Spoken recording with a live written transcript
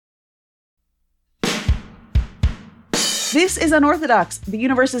This is Unorthodox, the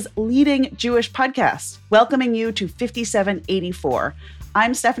universe's leading Jewish podcast, welcoming you to 5784.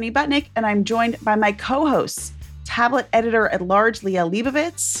 I'm Stephanie Butnick, and I'm joined by my co-hosts, tablet editor at large, Liel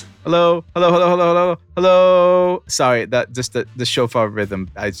Leibovitz. Hello. Sorry, that just the shofar rhythm,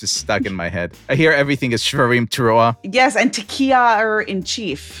 I just stuck in my head. I hear everything is Shvarim Teroah. Yes, and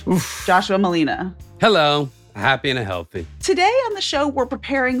Tekiah-in-Chief, Joshua Molina. Hello. Happy and healthy. Today on the show, we're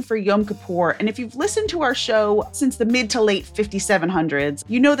preparing for Yom Kippur. And if you've listened to our show since the mid to late 5700s,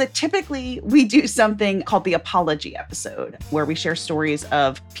 you know that typically we do something called the apology episode, where we share stories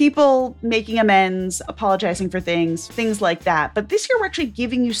of people making amends, apologizing for things like that. But this year, we're actually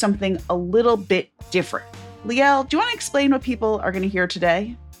giving you something a little bit different. Liel, do you want to explain what people are going to hear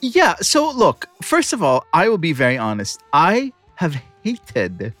today? Yeah, so look, first of all, I will be very honest. I have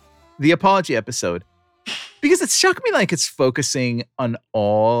hated the apology episode. Because it struck me like it's focusing on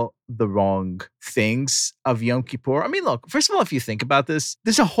all the wrong things of Yom Kippur. I mean, look, first of all, if you think about this,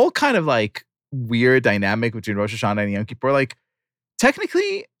 there's a whole kind of like weird dynamic between Rosh Hashanah and Yom Kippur. Like,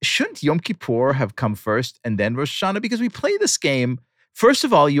 technically, shouldn't Yom Kippur have come first and then Rosh Hashanah? Because we play this game. First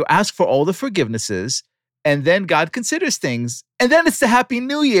of all, you ask for all the forgivenesses, and then God considers things. And then it's the Happy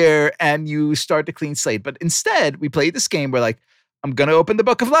New Year, and you start a clean slate. But instead, we play this game where like, I'm going to open the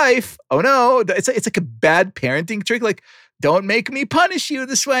book of life. Oh no, it's like a bad parenting trick. Like, don't make me punish you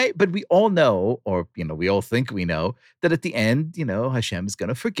this way. But we all know, or, we all think we know that at the end, Hashem is going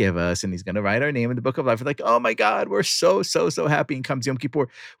to forgive us and he's going to write our name in the book of life. We're like, oh my God, we're so happy. And comes Yom Kippur,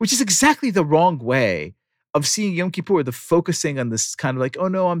 which is exactly the wrong way of seeing Yom Kippur, the focusing on this kind of like, oh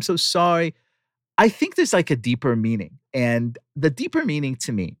no, I'm so sorry. I think there's like a deeper meaning. And the deeper meaning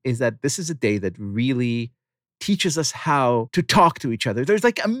to me is that this is a day that really teaches us how to talk to each other. There's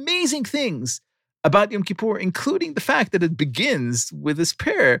like amazing things about Yom Kippur, including the fact that it begins with this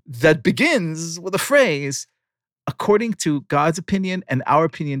prayer that begins with a phrase, according to God's opinion and our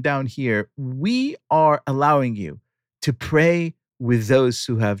opinion down here, we are allowing you to pray with those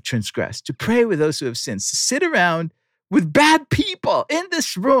who have transgressed, to pray with those who have sinned, to sit around with bad people in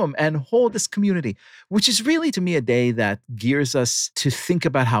this room and hold this community, which is really to me a day that gears us to think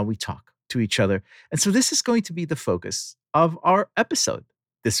about how we talk to each other. And so this is going to be the focus of our episode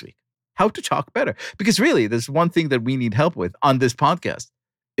this week, how to talk better. Because really, there's one thing that we need help with on this podcast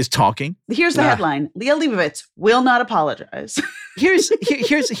is talking. Here's the headline. Liel Leibovitz will not apologize. Here's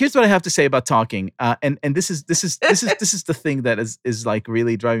what I have to say about talking. And this is the thing that is like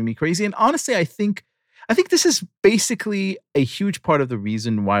really driving me crazy. And honestly, I think this is basically a huge part of the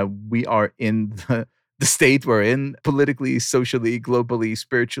reason why we are in the state we're in, politically, socially, globally,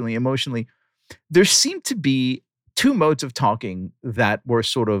 spiritually, emotionally. There seem to be two modes of talking that we're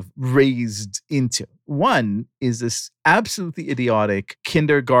sort of raised into. One is this absolutely idiotic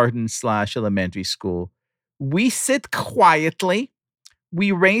kindergarten/elementary school. We sit quietly,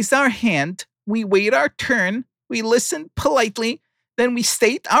 we raise our hand, we wait our turn, we listen politely, then we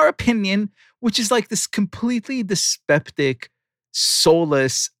state our opinion, which is like this completely dyspeptic,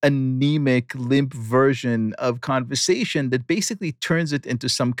 soulless, anemic, limp version of conversation that basically turns it into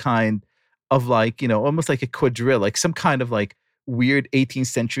some kind of like, almost like a quadrille, like some kind of like weird 18th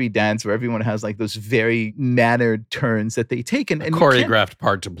century dance where everyone has like those very mannered turns that they take. And choreographed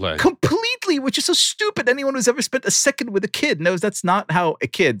part to play. Completely, which is so stupid. Anyone who's ever spent a second with a kid knows that's not how a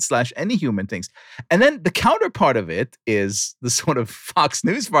kid/any human thinks. And then the counterpart of it is the sort of Fox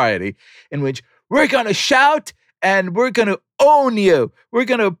News variety in which we're going to shout and we're going to own you. We're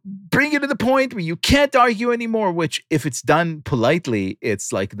going to bring you to the point where you can't argue anymore, which if it's done politely,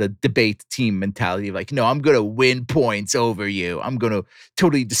 it's like the debate team mentality of like, no, I'm going to win points over you. I'm going to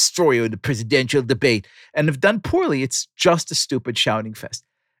totally destroy you in the presidential debate. And if done poorly, it's just a stupid shouting fest.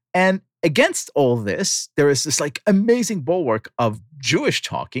 And against all this, there is this like amazing bulwark of Jewish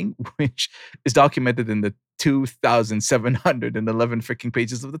talking, which is documented in the 2,711 freaking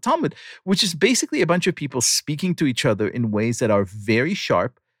pages of the Talmud, which is basically a bunch of people speaking to each other in ways that are very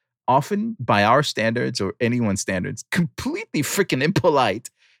sharp, often by our standards or anyone's standards, completely freaking impolite.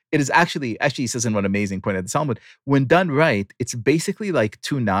 It is actually says in one amazing point of the Talmud, when done right, it's basically like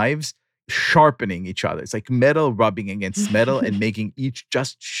two knives sharpening each other. It's like metal rubbing against metal and making each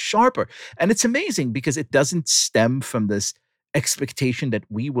just sharper. And it's amazing because it doesn't stem from this expectation that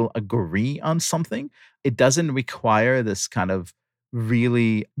we will agree on something. It doesn't require this kind of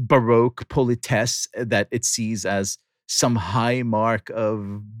really Baroque politesse that it sees as some high mark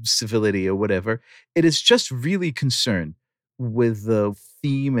of civility or whatever. It is just really concerned with the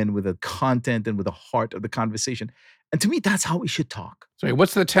theme and with the content and with the heart of the conversation. And to me, that's how we should talk. Sorry,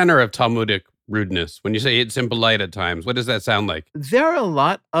 what's the tenor of Talmudic rudeness? When you say it's impolite at times, what does that sound like? There are a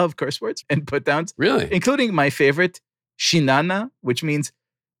lot of curse words and put downs. Really? Including my favorite, Shinana, which means,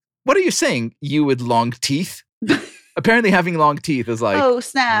 what are you saying, you with long teeth? Apparently having long teeth is like, oh,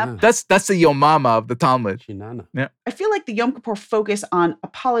 snap. Yeah. that's the Yom Mama of the Talmud. Shinana. I feel like the Yom Kippur focus on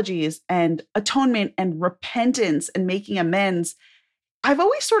apologies and atonement and repentance and making amends, I've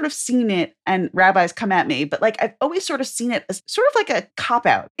always sort of seen it, and rabbis come at me, but like I've always sort of seen it as sort of like a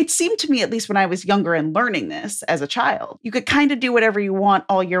cop-out. It seemed to me, at least when I was younger and learning this as a child, you could kind of do whatever you want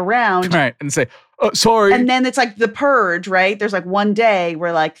all year round. Right. And say, oh, sorry. And then it's like the purge, right? There's like one day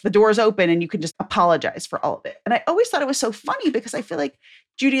where like the door's open and you can just apologize for all of it. And I always thought it was so funny because I feel like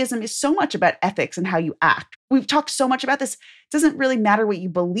Judaism is so much about ethics and how you act. We've talked so much about this. It doesn't really matter what you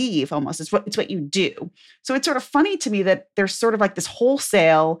believe almost. It's what you do. So it's sort of funny to me that there's sort of like this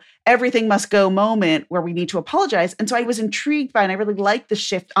wholesale, everything must go moment where we need to apologize. And so I was intrigued by, and I really liked the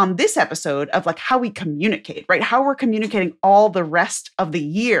shift on this episode of like how we communicate, right? How we're communicating all the rest of the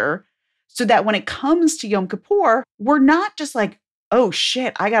year so that when it comes to Yom Kippur, we're not just like, oh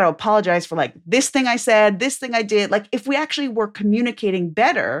shit, I got to apologize for like this thing I said, this thing I did. Like if we actually were communicating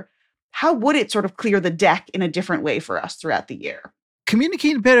better, how would it sort of clear the deck in a different way for us throughout the year?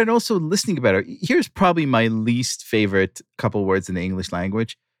 Communicating better and also listening better. Here's probably my least favorite couple words in the English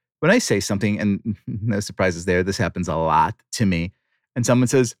language. When I say something, and no surprises there, this happens a lot to me, and someone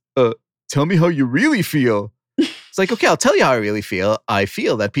says, tell me how you really feel. It's like, okay, I'll tell you how I really feel. I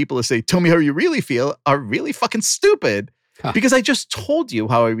feel that people who say, tell me how you really feel, are really fucking stupid. Because I just told you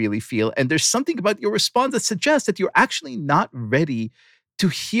how I really feel. And there's something about your response that suggests that you're actually not ready to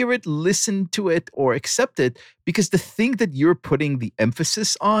hear it, listen to it, or accept it. Because the thing that you're putting the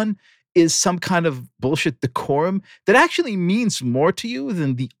emphasis on is some kind of bullshit decorum that actually means more to you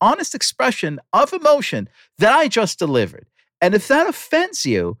than the honest expression of emotion that I just delivered. And if that offends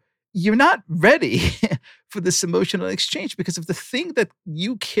you, you're not ready for this emotional exchange, because if the thing that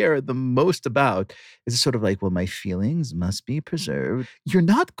you care the most about is sort of like, well, my feelings must be preserved, you're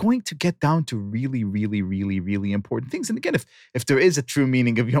not going to get down to really, really, really, really important things. And again, if there is a true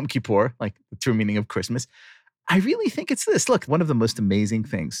meaning of Yom Kippur, like the true meaning of Christmas, I really think it's this. Look, one of the most amazing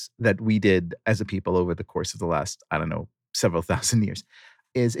things that we did as a people over the course of the last, I don't know, several thousand years,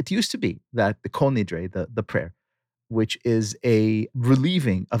 is it used to be that the Kol Nidre, the prayer, which is a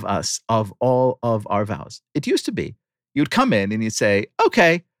relieving of us of all of our vows. It used to be, you'd come in and you'd say,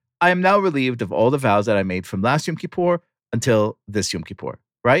 okay, I am now relieved of all the vows that I made from last Yom Kippur until this Yom Kippur,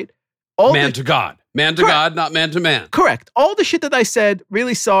 right? Man to God. Man to God, not man to man. Correct. All the shit that I said,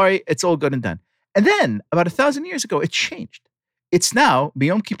 really sorry, it's all good and done. And then, about 1,000 years ago, it changed. It's now,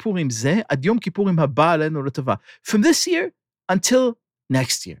 B'Yom Kippurim zeh ad Yom Kippurim haba alenu l'tova. From this year until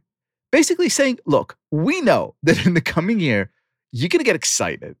next year. Basically saying, look, we know that in the coming year, you're going to get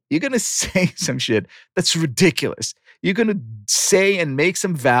excited. You're going to say some shit that's ridiculous. You're going to say and make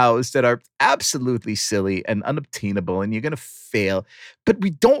some vows that are absolutely silly and unobtainable, and you're going to fail. But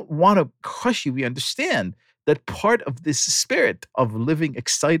we don't want to crush you. We understand that part of this spirit of living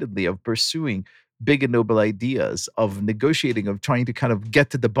excitedly, of pursuing big and noble ideas, of negotiating, of trying to kind of get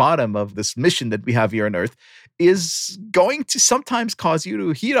to the bottom of this mission that we have here on earth, is going to sometimes cause you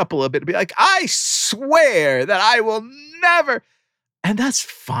to heat up a little bit and be like, I swear that I will never. And that's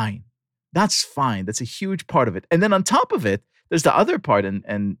fine. That's fine. That's a huge part of it. And then on top of it, there's the other part.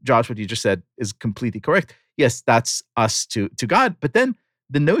 And Josh, what you just said is completely correct. Yes, that's us to God. But then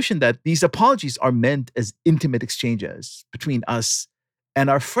the notion that these apologies are meant as intimate exchanges between us and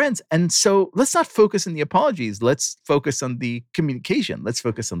our friends. And so let's not focus on the apologies. Let's focus on the communication. Let's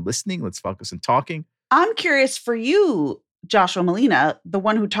focus on listening. Let's focus on talking. I'm curious for you, Joshua Malina, the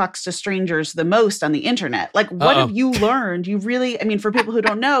one who talks to strangers the most on the internet. Like, what have you learned? You really, I mean, for people who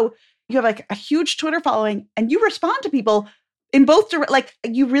don't know, you have like a huge Twitter following and you respond to people in both, like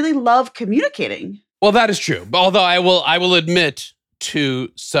you really love communicating. Well, that is true. Although I will admit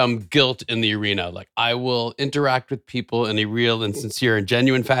to some guilt in the arena. Like I will interact with people in a real and sincere and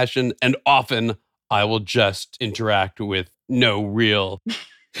genuine fashion. And often I will just interact with no real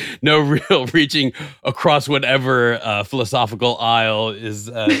reaching across whatever philosophical aisle is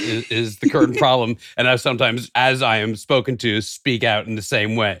the current problem. And I sometimes, as I am spoken to, speak out in the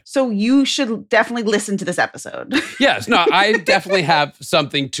same way. So you should definitely listen to this episode. Yes, no, I definitely have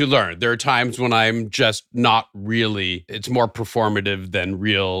something to learn. There are times when I'm just not really, it's more performative than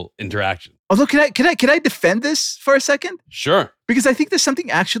real interaction. Although, can I defend this for a second? Sure. Because I think there's something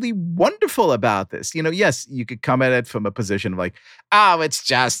actually wonderful about this. You know, yes, you could come at it from a position of like, oh, it's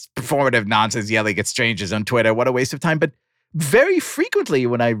just performative nonsense yelling at strangers on Twitter. What a waste of time. But very frequently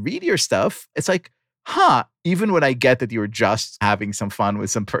when I read your stuff, it's like, even when I get that you're just having some fun with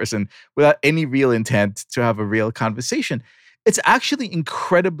some person without any real intent to have a real conversation, it's actually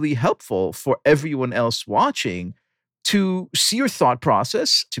incredibly helpful for everyone else watching to see your thought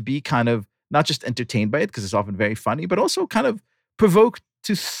process, to be kind of not just entertained by it, because it's often very funny, but also kind of provoked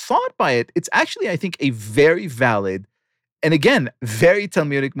to thought by it. It's actually, I think, a very valid and, again, very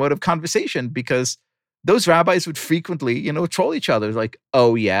Talmudic mode of conversation, because those rabbis would frequently, troll each other. Like,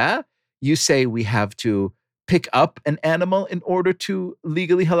 oh, yeah, you say we have to pick up an animal in order to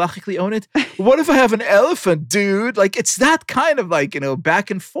legally, halachically own it? What if I have an elephant, dude? Like, it's that kind of back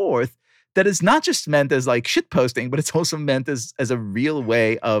and forth that is not just meant as like shit posting, but it's also meant as a real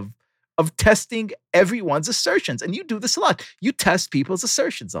way of testing everyone's assertions. And you do this a lot. You test people's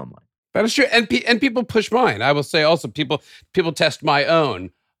assertions online. That is true. And people push mine. I will say also people test my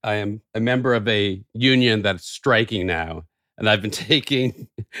own. I am a member of a union that's striking now, and I've been taking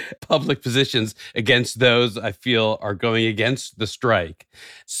public positions against those I feel are going against the strike.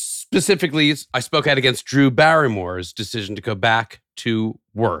 Specifically, I spoke out against Drew Barrymore's decision to go back to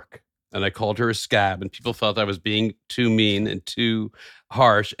work. And I called her a scab, and people felt I was being too mean and too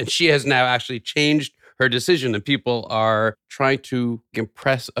harsh. And she has now actually changed her decision, and people are trying to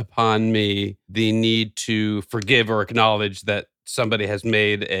impress upon me the need to forgive or acknowledge that somebody has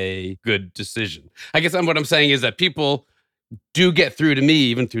made a good decision. I guess what I'm saying is that people do get through to me,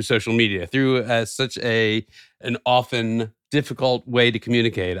 even through social media, through such an often difficult way to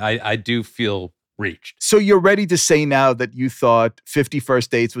communicate. I do feel reached. So you're ready to say now that you thought 50 First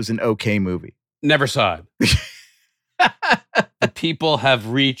Dates was an okay movie? Never saw it. The people have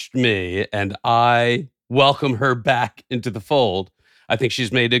reached me, and I welcome her back into the fold. I think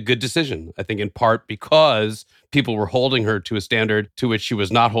she's made a good decision. I think in part because people were holding her to a standard to which she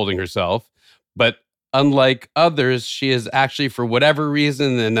was not holding herself. But unlike others, she is actually, for whatever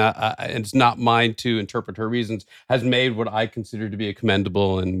reason, and it's not mine to interpret her reasons, has made what I consider to be a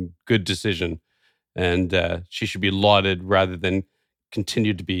commendable and good decision. And she should be lauded rather than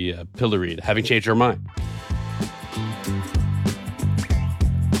continue to be pilloried, having changed her mind.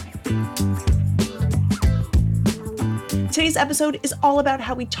 Today's episode is all about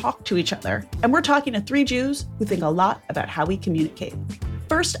how we talk to each other, and we're talking to three Jews who think a lot about how we communicate.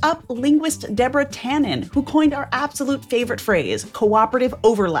 First up, linguist Deborah Tannen, who coined our absolute favorite phrase, cooperative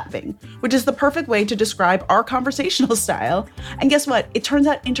overlapping, which is the perfect way to describe our conversational style. And guess what? It turns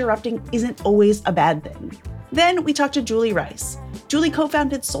out interrupting isn't always a bad thing. Then we talked to Julie Rice. Julie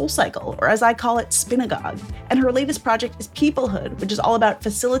co-founded SoulCycle, or as I call it, Spinagogue, and her latest project is Peoplehood, which is all about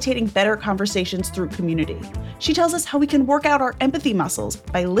facilitating better conversations through community. She tells us how we can work out our empathy muscles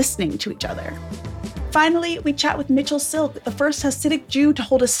by listening to each other. Finally, we chat with Mitchell Silk, the first Hasidic Jew to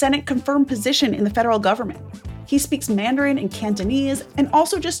hold a Senate-confirmed position in the federal government. He speaks Mandarin and Cantonese, and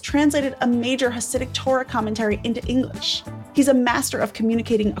also just translated a major Hasidic Torah commentary into English. He's a master of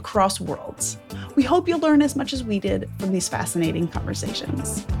communicating across worlds. We hope you'll learn as much as we did from these fascinating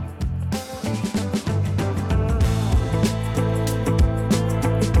conversations.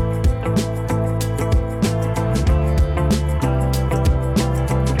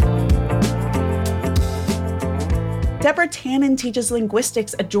 Deborah Tannen teaches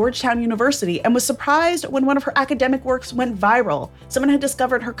linguistics at Georgetown University and was surprised when one of her academic works went viral. Someone had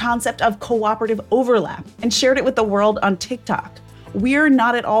discovered her concept of cooperative overlap and shared it with the world on TikTok. We're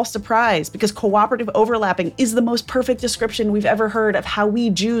not at all surprised, because cooperative overlapping is the most perfect description we've ever heard of how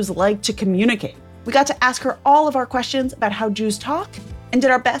we Jews like to communicate. We got to ask her all of our questions about how Jews talk and did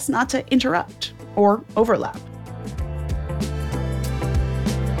our best not to interrupt or overlap.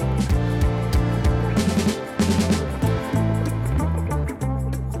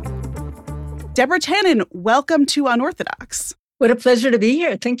 Deborah Tannen, welcome to Unorthodox. What a pleasure to be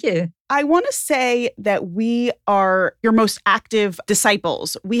here. Thank you. I want to say that we are your most active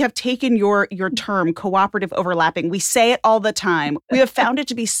disciples. We have taken your term, cooperative overlapping. We say it all the time. We have found it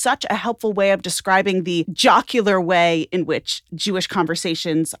to be such a helpful way of describing the jocular way in which Jewish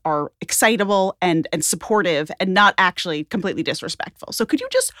conversations are excitable and supportive and not actually completely disrespectful. So could you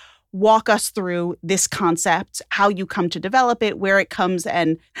just walk us through this concept, how you come to develop it, where it comes,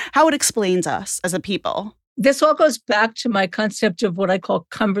 and how it explains us as a people? This all goes back to my concept of what I call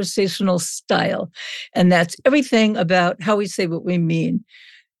conversational style. And that's everything about how we say what we mean.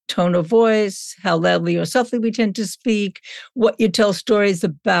 Tone of voice, how loudly or softly we tend to speak, what you tell stories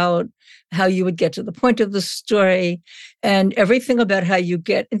about, how you would get to the point of the story, and everything about how you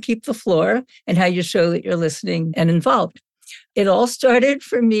get and keep the floor and how you show that you're listening and involved. It all started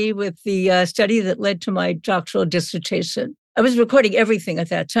for me with the study that led to my doctoral dissertation. I was recording everything at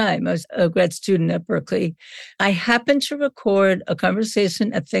that time. I was a grad student at Berkeley. I happened to record a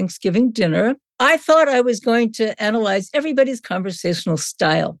conversation at Thanksgiving dinner. I thought I was going to analyze everybody's conversational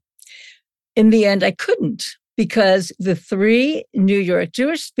style. In the end, I couldn't, because the three New York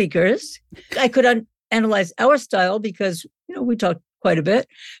Jewish speakers, I could analyze our style because, we talked quite a bit,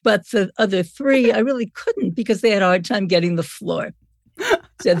 but the other three, I really couldn't because they had a hard time getting the floor.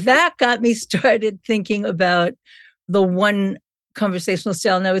 So that got me started thinking about the one conversational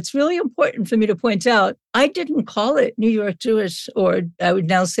style. Now, it's really important for me to point out, I didn't call it New York Jewish, or I would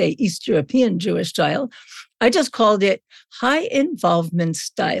now say East European Jewish style. I just called it high involvement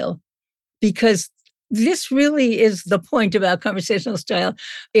style, because this really is the point about conversational style.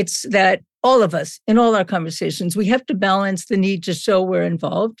 It's that all of us, in all our conversations, we have to balance the need to show we're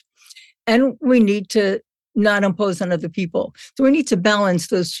involved, and we need to not impose on other people. So we need to balance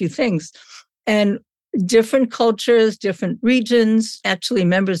those two things. And different cultures, different regions, actually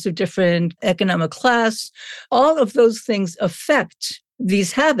members of different economic class, all of those things affect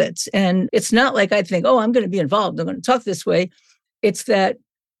these habits. And it's not like I think, I'm going to be involved, I'm going to talk this way. It's that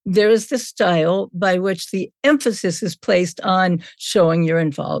there is this style by which the emphasis is placed on showing you're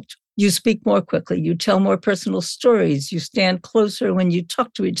involved. You speak more quickly, you tell more personal stories, you stand closer when you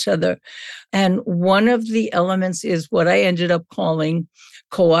talk to each other. And one of the elements is what I ended up calling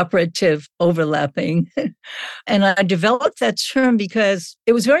cooperative overlapping. And I developed that term because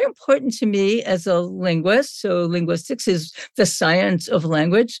it was very important to me as a linguist. So linguistics is the science of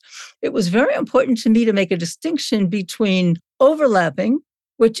language. It was very important to me to make a distinction between overlapping,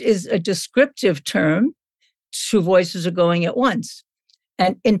 which is a descriptive term, two voices are going at once,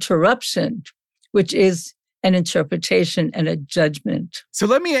 and interruption, which is an interpretation and a judgment. So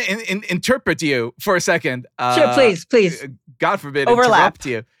let me interpret you for a second. Sure, please. God forbid, Overlap. interrupt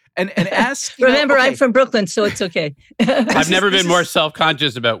you. And ask. Remember, I'm from Brooklyn, so it's okay. I've never been more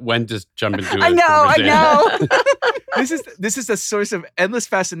self-conscious about when to jump into it. I know. This is a source of endless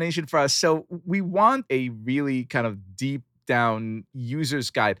fascination for us. So we want a really kind of deep down user's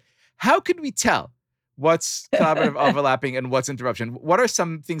guide. How could we tell what's collaborative overlapping and what's interruption? What are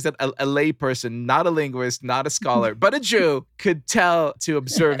some things that a lay person, not a linguist, not a scholar, but a Jew, could tell to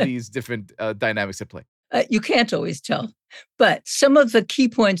observe these different dynamics at play? You can't always tell. But some of the key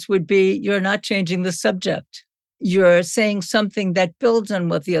points would be you're not changing the subject. You're saying something that builds on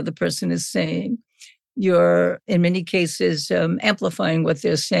what the other person is saying. You're, in many cases, amplifying what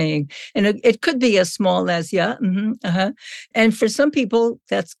they're saying. And it could be as small as, And for some people,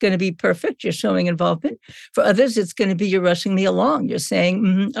 that's going to be perfect. You're showing involvement. For others, it's going to be you're rushing me along. You're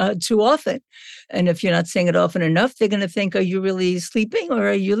saying too often. And if you're not saying it often enough, they're going to think, are you really sleeping or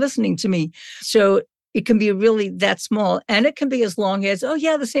are you listening to me? So it can be really that small, and it can be as long as,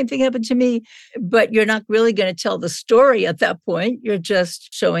 the same thing happened to me, but you're not really going to tell the story at that point. You're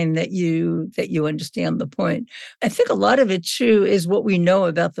just showing that you understand the point. I think a lot of it, too, is what we know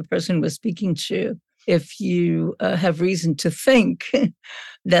about the person we're speaking to. If you have reason to think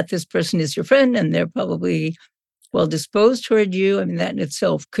that this person is your friend and they're probably well-disposed toward you, that in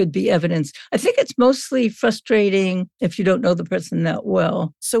itself could be evidence. I think it's mostly frustrating if you don't know the person that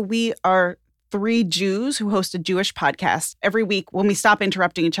well. So we are 3 Jews who host a Jewish podcast. Every week, when we stop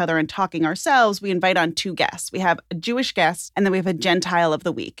interrupting each other and talking ourselves, we invite on 2 guests. We have a Jewish guest, and then we have a Gentile of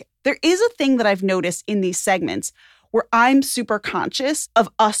the week. There is a thing that I've noticed in these segments where I'm super conscious of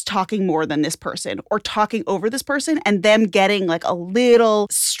us talking more than this person or talking over this person and them getting like a little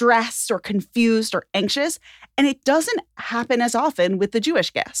stressed or confused or anxious. And it doesn't happen as often with the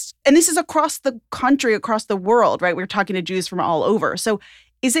Jewish guests. And this is across the country, across the world, right? We're talking to Jews from all over. So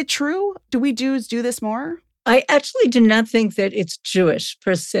is it true? Do we Jews do this more? I actually do not think that it's Jewish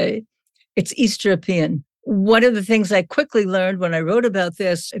per se. It's East European. One of the things I quickly learned when I wrote about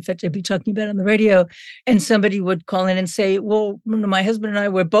this, in fact, I'd be talking about it on the radio, and somebody would call in and say, well, my husband and I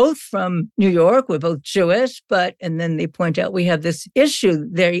were both from New York, we're both Jewish, and then they point out we have this issue.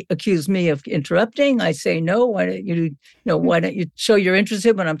 They accuse me of interrupting. I say, no, why don't you show you're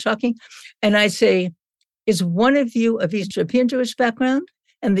interested when I'm talking? And I say, is one of you of East European Jewish background?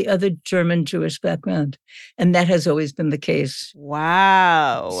 And the other German Jewish background. And that has always been the case.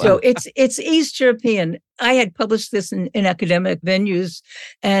 Wow. So it's East European. I had published this in academic venues,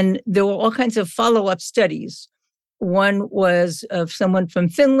 and there were all kinds of follow-up studies. One was of someone from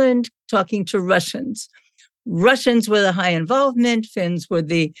Finland talking to Russians. Russians were the high involvement. Finns were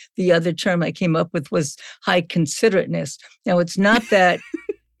the other term I came up with was high considerateness. Now, it's not that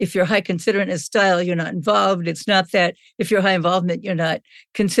if you're high considerateness style, you're not involved. It's not that if you're high involvement, you're not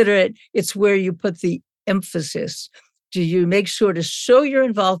considerate. It's where you put the emphasis. Do you make sure to show your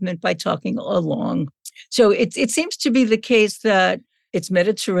involvement by talking along? So it seems to be the case that it's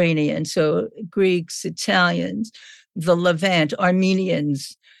Mediterranean. So Greeks, Italians, the Levant,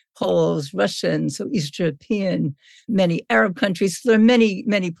 Armenians, Poles, Russians, so East European, many Arab countries. There are many,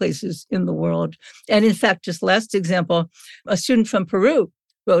 many places in the world. And in fact, just last example, a student from Peru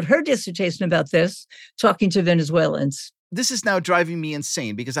wrote her dissertation about this, talking to Venezuelans. This is now driving me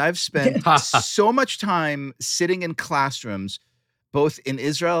insane because I've spent so much time sitting in classrooms, both in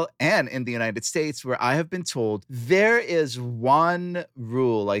Israel and in the United States, where I have been told there is one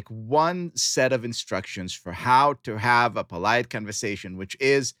rule, like one set of instructions for how to have a polite conversation, which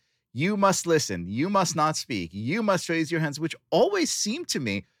is you must listen, you must not speak, you must raise your hands, which always seemed to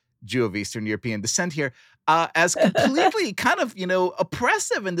me, Jew of Eastern European descent here, as completely kind of,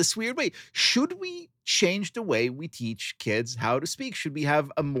 oppressive in this weird way. Should we change the way we teach kids how to speak? Should we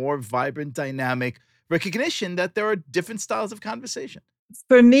have a more vibrant, dynamic recognition that there are different styles of conversation?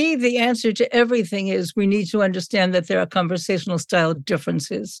 For me, the answer to everything is we need to understand that there are conversational style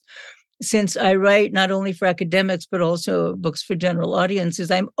differences. Since I write not only for academics, but also books for general audiences,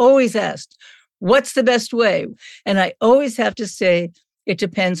 I'm always asked, what's the best way? And I always have to say, it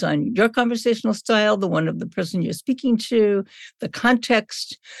depends on your conversational style, the one of the person you're speaking to, the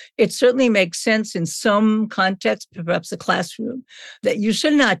context. It certainly makes sense in some context, perhaps a classroom, that you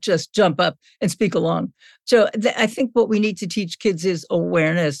should not just jump up and speak along. So I think what we need to teach kids is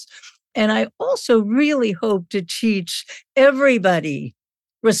awareness. And I also really hope to teach everybody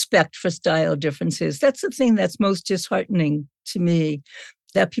respect for style differences. That's the thing that's most disheartening to me,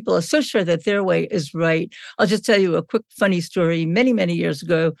 that people are so sure that their way is right. I'll just tell you a quick funny story. Many, many years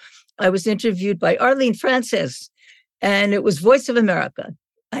ago, I was interviewed by Arlene Francis, and it was Voice of America.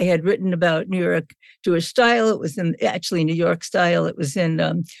 I had written about New York Jewish style. It was actually New York style. It was in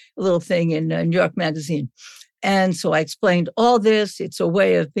a little thing in New York Magazine. And so I explained all this. It's a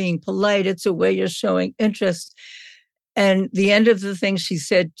way of being polite. It's a way of showing interest. And the end of the thing, she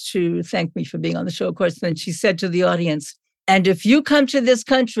said to thank me for being on the show, of course, then she said to the audience, and if you come to this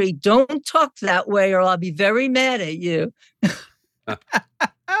country, don't talk that way or I'll be very mad at you.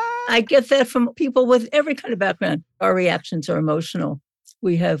 I get that from people with every kind of background. Our reactions are emotional.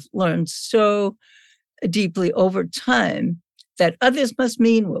 We have learned so deeply over time that others must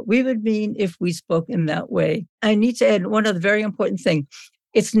mean what we would mean if we spoke in that way. I need to add one other very important thing.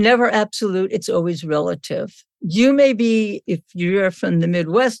 It's never absolute. It's always relative. You may be, if you're from the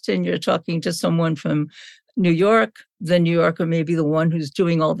Midwest and you're talking to someone from New York, the New Yorker may be the one who's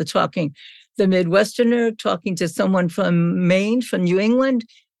doing all the talking. The Midwesterner talking to someone from Maine, from New England,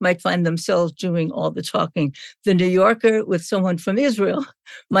 might find themselves doing all the talking. The New Yorker with someone from Israel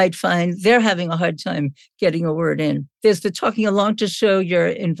might find they're having a hard time getting a word in. There's the talking along to show you're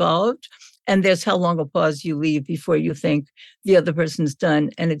involved, and there's how long a pause you leave before you think the other person's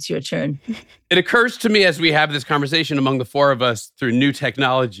done and it's your turn. It occurs to me as we have this conversation among the four of us through new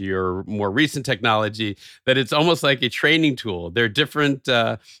technology or more recent technology, that it's almost like a training tool. There are different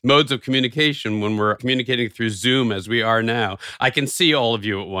modes of communication when we're communicating through Zoom as we are now. I can see all of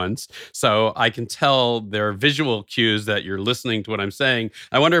you at once, so I can tell there are visual cues that you're listening to what I'm saying.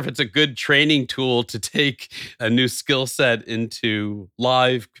 I wonder if it's a good training tool to take a new skill set into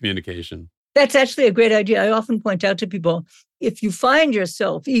live communication. That's actually a great idea. I often point out to people, if you find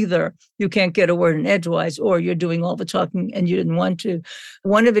yourself either you can't get a word in edgewise or you're doing all the talking and you didn't want to.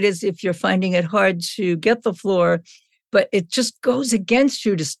 One of it is if you're finding it hard to get the floor, but it just goes against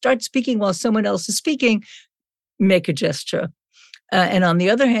you to start speaking while someone else is speaking, make a gesture. And on the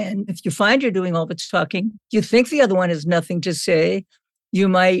other hand, if you find you're doing all the talking, you think the other one has nothing to say, you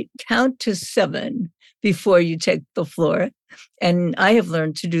might count to 7 before you take the floor. And I have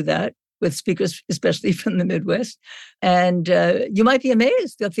learned to do that with speakers, especially from the Midwest. And you might be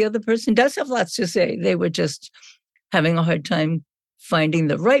amazed that the other person does have lots to say. They were just having a hard time finding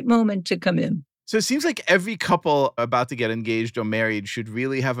the right moment to come in. So it seems like every couple about to get engaged or married should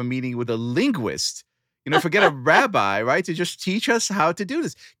really have a meeting with a linguist. Forget a rabbi, right? To just teach us how to do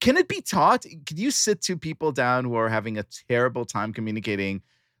this. Can it be taught? Could you sit two people down who are having a terrible time communicating,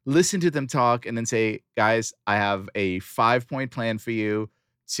 listen to them talk, and then say, guys, I have a 5-point plan for you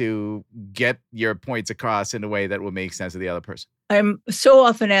to get your points across in a way that will make sense to the other person? I'm so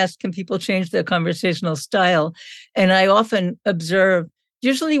often asked, can people change their conversational style? And I often observe,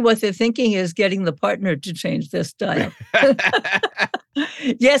 usually what they're thinking is getting the partner to change their style.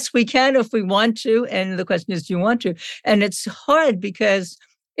 Yes, we can if we want to. And the question is, do you want to? And it's hard because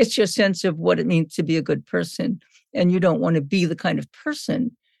it's your sense of what it means to be a good person. And you don't want to be the kind of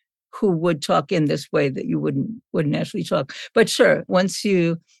person who would talk in this way that you wouldn't actually talk. But sure, once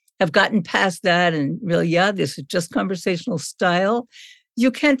you have gotten past that and really, this is just conversational style, you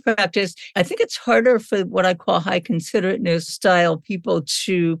can practice. I think it's harder for what I call high considerateness style people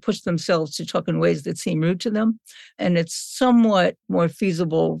to push themselves to talk in ways that seem rude to them. And it's somewhat more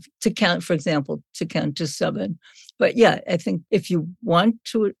feasible to count, for example, to 7. But I think if you want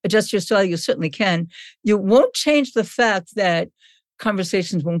to adjust your style, you certainly can. You won't change the fact that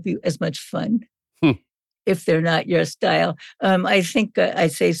conversations won't be as much fun if they're not your style. I think I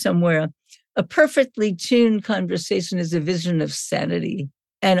say somewhere, a perfectly tuned conversation is a vision of sanity.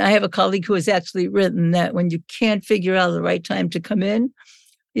 And I have a colleague who has actually written that when you can't figure out the right time to come in,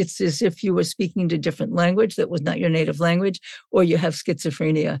 it's as if you were speaking to a different language that was not your native language, or you have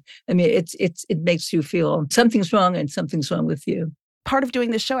schizophrenia. I mean, it makes you feel something's wrong and something's wrong with you. Part of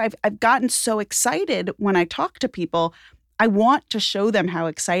doing this show, I've gotten so excited when I talk to people. I want to show them how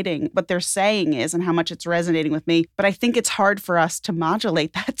exciting what they're saying is and how much it's resonating with me. But I think it's hard for us to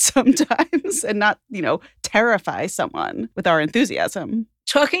modulate that sometimes and not, terrify someone with our enthusiasm.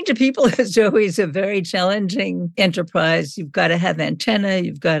 Talking to people is always a very challenging enterprise. You've got to have antenna.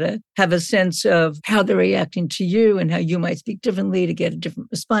 You've got to have a sense of how they're reacting to you and how you might speak differently to get a different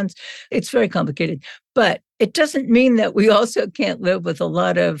response. It's very complicated. But it doesn't mean that we also can't live with a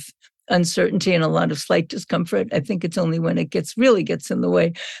lot of uncertainty and a lot of slight discomfort. I think it's only when it really gets in the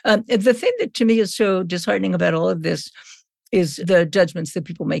way. The thing that to me is so disheartening about all of this is the judgments that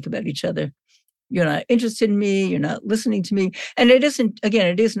people make about each other. You're not interested in me. You're not listening to me. And it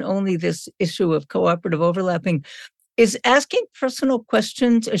isn't only this issue of cooperative overlapping. Is asking personal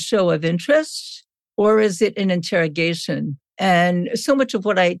questions a show of interest, or is it an interrogation? And so much of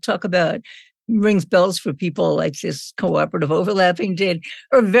what I talk about rings bells for people like this cooperative overlapping did.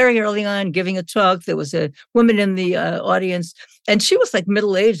 Or very early on, giving a talk, there was a woman in the audience, and she was like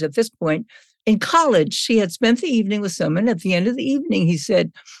middle-aged at this point. In college, she had spent the evening with someone. At the end of the evening, he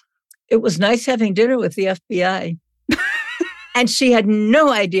said, "It was nice having dinner with the FBI." And she had no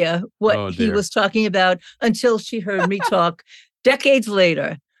idea what he was talking about until she heard me talk decades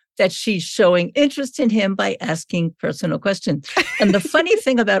later, that she's showing interest in him by asking personal questions. And the funny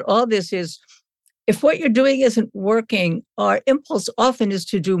thing about all this is, if what you're doing isn't working, our impulse often is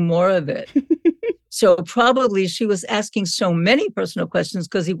to do more of it. So probably she was asking so many personal questions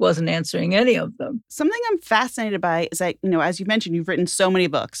because he wasn't answering any of them. Something I'm fascinated by is that, as you mentioned, you've written so many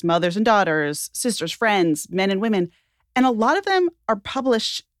books, Mothers and Daughters, Sisters, Friends, Men and Women, and a lot of them are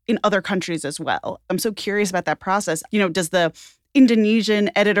published in other countries as well. I'm so curious about that process. Does the Indonesian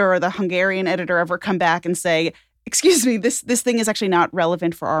editor or the Hungarian editor ever come back and say, "Excuse me, this thing is actually not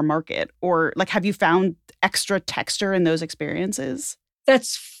relevant for our market"? Or have you found extra texture in those experiences?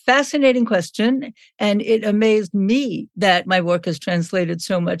 That's a fascinating question. And it amazed me that my work has translated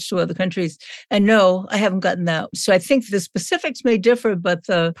so much to other countries. And no, I haven't gotten that. So I think the specifics may differ, but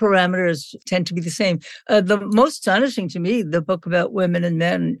the parameters tend to be the same. The most astonishing to me, the book about women and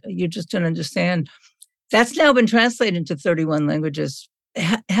men, You Just Don't Understand, that's now been translated into 31 languages.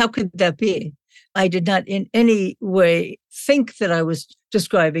 How could that be? I did not in any way think that I was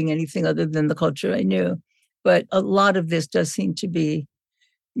describing anything other than the culture I knew. But a lot of this does seem to be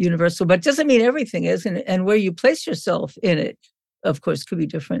universal, but it doesn't mean everything is. And where you place yourself in it, of course, could be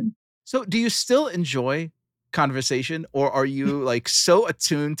different. So do you still enjoy conversation, or are you so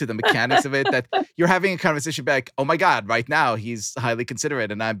attuned to the mechanics of it that you're having a conversation back, "Oh my God, right now he's highly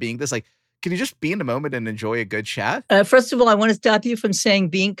considerate and I'm being this"? Can you just be in the moment and enjoy a good chat? First of all, I want to stop you from saying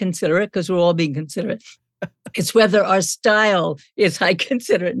being considerate, because we're all being considerate. It's whether our style is high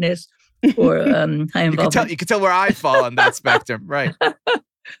considerateness or high involvement. You can tell where I fall on that spectrum, right?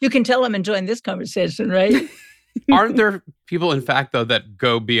 You can tell I'm enjoying this conversation, right? Aren't there people, in fact, though, that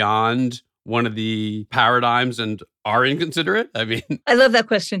go beyond one of the paradigms and are inconsiderate? I mean, I love that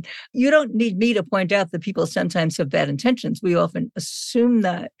question. You don't need me to point out that people sometimes have bad intentions. We often assume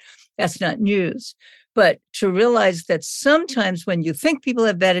that. That's not news. But to realize that sometimes when you think people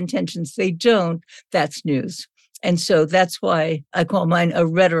have bad intentions, they don't, that's news. And so that's why I call mine a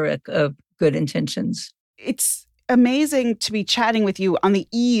rhetoric of good intentions. It's amazing to be chatting with you on the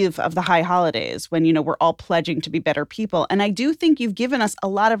eve of the high holidays when, we're all pledging to be better people. And I do think you've given us a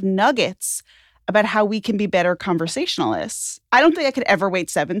lot of nuggets about how we can be better conversationalists. I don't think I could ever wait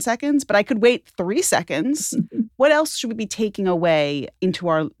 7 seconds, but I could wait 3 seconds. What else should we be taking away into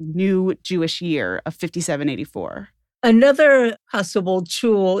our new Jewish year of 5784? Another possible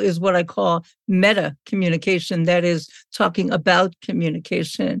tool is what I call meta communication, that is talking about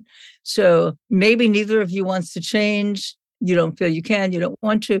communication. So maybe neither of you wants to change. You don't feel you can, you don't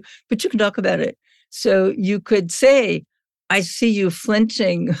want to, but you can talk about it. So you could say, "I see you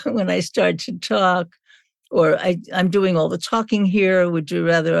flinching when I start to talk," or I'm doing all the talking here. Would you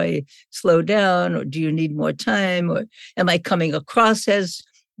rather I slow down, or do you need more time? Or am I coming across as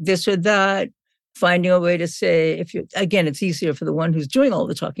this or that? Finding a way to say, it's easier for the one who's doing all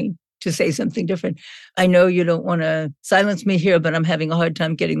the talking to say something different. "I know you don't want to silence me here, but I'm having a hard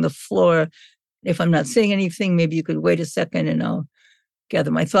time getting the floor. If I'm not saying anything, maybe you could wait a second and I'll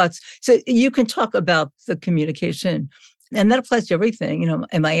gather my thoughts." So you can talk about the communication. And that applies to everything.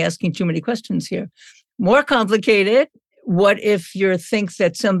 Am I asking too many questions here? More complicated. What if you think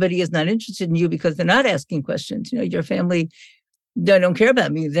that somebody is not interested in you because they're not asking questions? Your family, they don't care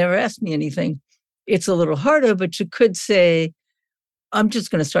about me. They never asked me anything. It's a little harder, but you could say, I'm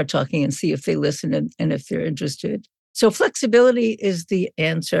just going to start talking and see if they listen and if they're interested. So flexibility is the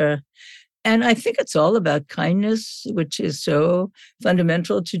answer. And I think it's all about kindness, which is so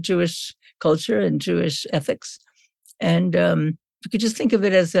fundamental to Jewish culture and Jewish ethics. And you could just think of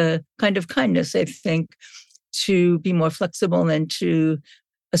it as a kind of kindness, I think, to be more flexible and to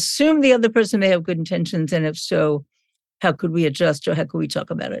assume the other person may have good intentions. And if so, how could we adjust or how could we talk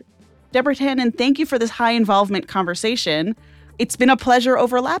about it? Deborah Tannen, thank you for this high involvement conversation. It's been a pleasure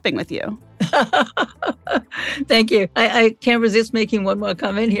overlapping with you. Thank you. I can't resist making one more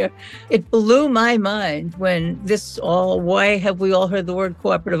comment here. It blew my mind when why have we all heard the word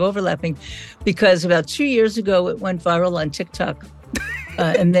cooperative overlapping? Because about 2 years ago, it went viral on TikTok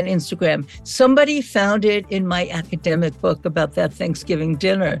and then Instagram. Somebody found it in my academic book about that Thanksgiving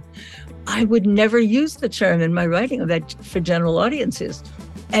dinner. I would never use the term in my writing for general audiences.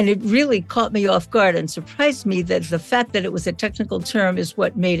 And it really caught me off guard and surprised me that the fact that it was a technical term is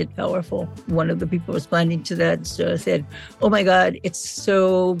what made it powerful. One of the people responding to that said, oh my God, it's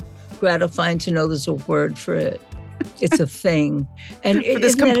so gratifying to know there's a word for it. It's a thing. And for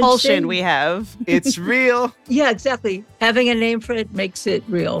this compulsion we have. It's real. Yeah, exactly. Having a name for it makes it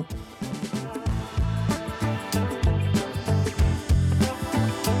real.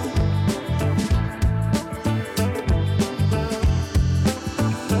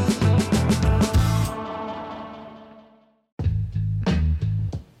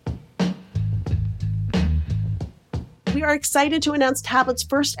 We are excited to announce Tablet's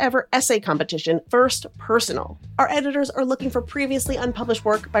first ever essay competition, First Personal. Our editors are looking for previously unpublished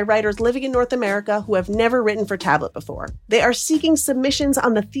work by writers living in North America who have never written for Tablet before. They are seeking submissions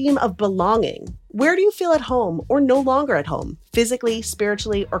on the theme of belonging. Where do you feel at home or no longer at home, physically,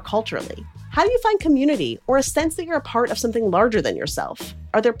 spiritually, or culturally? How do you find community or a sense that you're a part of something larger than yourself?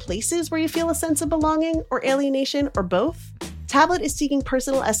 Are there places where you feel a sense of belonging or alienation or both? Tablet is seeking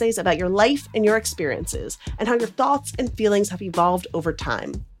personal essays about your life and your experiences and how your thoughts and feelings have evolved over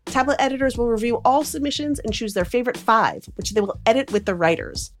time. Tablet editors will review all submissions and choose their favorite 5, which they will edit with the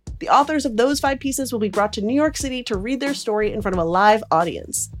writers. The authors of those 5 pieces will be brought to New York City to read their story in front of a live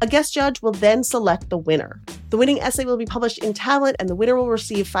audience. A guest judge will then select the winner. The winning essay will be published in Tablet and the winner will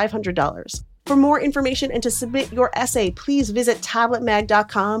receive $500. For more information and to submit your essay, please visit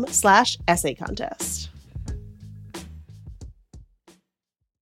tabletmag.com/essay contest.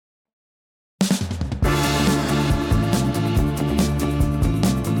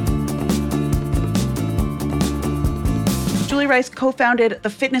 Julie Rice co-founded the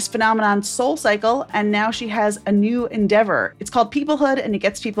fitness phenomenon SoulCycle, and now she has a new endeavor. It's called Peoplehood, and it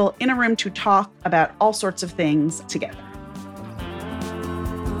gets people in a room to talk about all sorts of things together.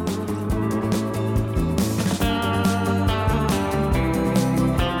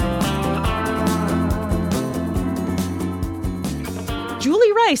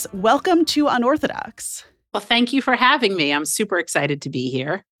 Julie Rice, welcome to Unorthodox. Well, thank you for having me. I'm super excited to be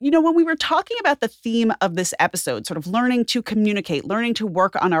here. When we were talking about the theme of this episode, sort of learning to communicate, learning to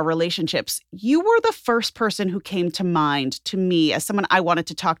work on our relationships, you were the first person who came to mind to me as someone I wanted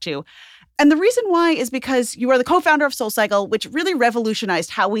to talk to. And the reason why is because you are the co-founder of SoulCycle, which really revolutionized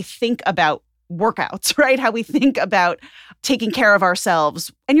how we think about workouts, right? How we think about taking care of ourselves.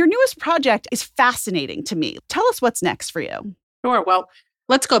 And your newest project is fascinating to me. Tell us what's next for you. Sure. Well,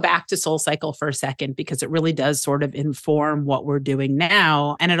 let's go back to SoulCycle for a second, because it really does sort of inform what we're doing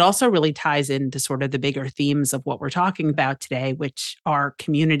now. And it also really ties into sort of the bigger themes of what we're talking about today, which are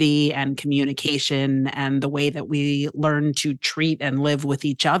community and communication and the way that we learn to treat and live with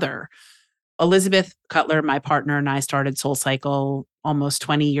each other. Elizabeth Cutler, my partner, and I started SoulCycle almost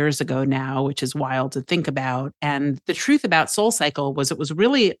 20 years ago now, which is wild to think about. And the truth about SoulCycle was it was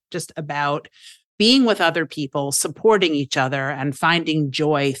really just about being with other people, supporting each other, and finding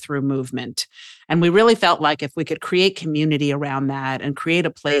joy through movement. And we really felt like if we could create community around that and create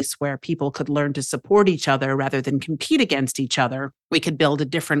a place where people could learn to support each other rather than compete against each other, we could build a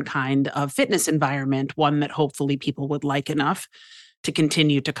different kind of fitness environment, one that hopefully people would like enough to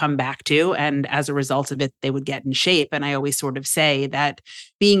continue to come back to. And as a result of it, they would get in shape. And I always sort of say that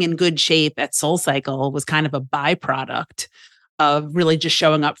being in good shape at SoulCycle was kind of a byproduct of really just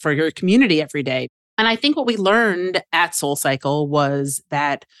showing up for your community every day. And I think what we learned at SoulCycle was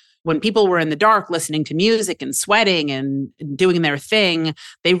that when people were in the dark listening to music and sweating and doing their thing,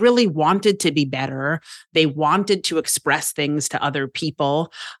 they really wanted to be better. They wanted to express things to other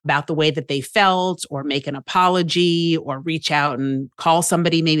people about the way that they felt, or make an apology, or reach out and call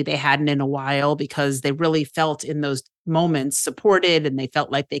somebody maybe they hadn't in a while, because they really felt in those moments supported and they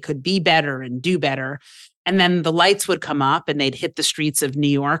felt like they could be better and do better. And then the lights would come up and they'd hit the streets of New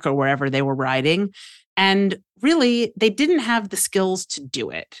York or wherever they were riding. And really, they didn't have the skills to do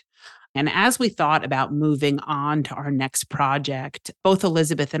it. And as we thought about moving on to our next project, both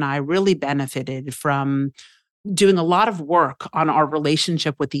Elizabeth and I really benefited from doing a lot of work on our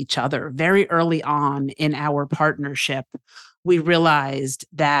relationship with each other. Very early on in our partnership, we realized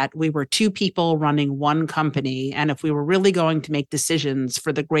that we were two people running one company. And if we were really going to make decisions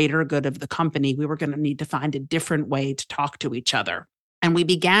for the greater good of the company, we were going to need to find a different way to talk to each other. And we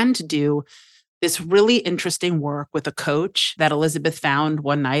began to do this really interesting work with a coach that Elizabeth found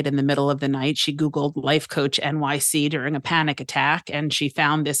one night in the middle of the night. She Googled Life Coach NYC during a panic attack, and she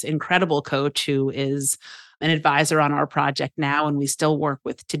found this incredible coach who is an advisor on our project now, and we still work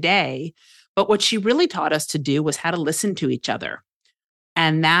with today. But what she really taught us to do was how to listen to each other.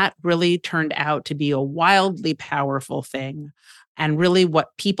 And that really turned out to be a wildly powerful thing, and really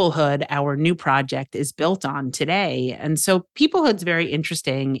what Peoplehood, our new project, is built on today. And so Peoplehood's very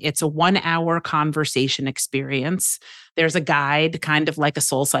interesting. It's a 1-hour conversation experience. There's a guide, kind of like a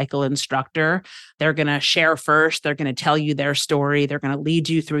SoulCycle instructor. They're going to share first. They're going to tell you their story. They're going to lead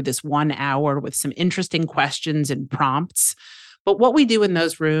you through this 1 hour with some interesting questions and prompts. But what we do in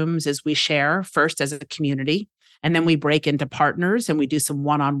those rooms is we share first as a community, and then we break into partners and we do some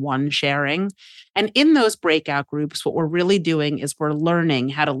one-on-one sharing. And in those breakout groups, what we're really doing is we're learning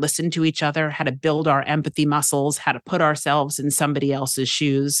how to listen to each other, how to build our empathy muscles, how to put ourselves in somebody else's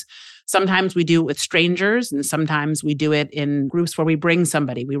shoes. Sometimes we do it with strangers, and sometimes we do it in groups where we bring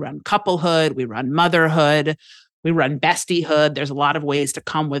somebody. We run couplehood, we run motherhood, we run bestiehood. There's a lot of ways to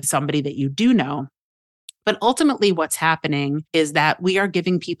come with somebody that you do know. But ultimately, what's happening is that we are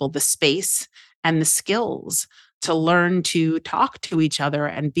giving people the space and the skills to learn to talk to each other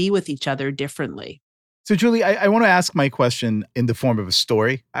and be with each other differently. So, Julie, I want to ask my question in the form of a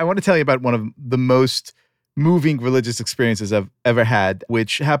story. I want to tell you about one of the most moving religious experiences I've ever had,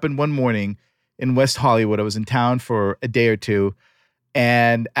 which happened one morning in West Hollywood. I was in town for a day or two.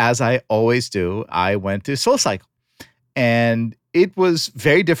 And as I always do, I went to SoulCycle. And it was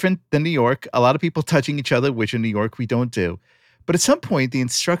very different than New York. A lot of people touching each other, which in New York we don't do. But at some point, the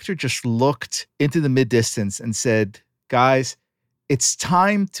instructor just looked into the mid-distance and said, guys, it's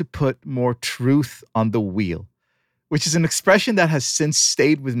time to put more truth on the wheel, which is an expression that has since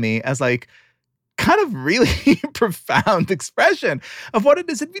stayed with me as like kind of really profound expression of what it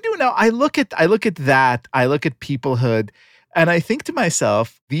is that we do. Now, I look at that, I look at peoplehood, and I think to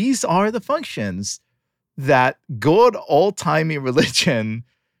myself, these are the functions that good old-timey religion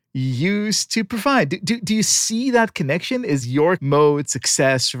used to provide. Do you see that connection? Is your mode,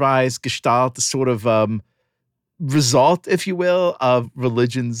 success, rise, gestalt the sort of result, if you will, of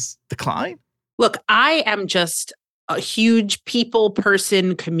religion's decline? Look, I am just a huge people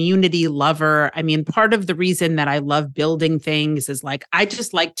person, community lover. I mean, part of the reason that I love building things is like, I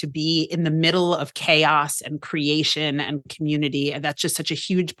just like to be in the middle of chaos and creation and community. And that's just such a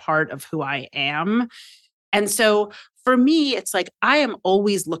huge part of who I am. And so for me, it's like, I am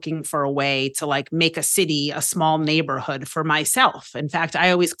always looking for a way to like make a city, a small neighborhood for myself. In fact,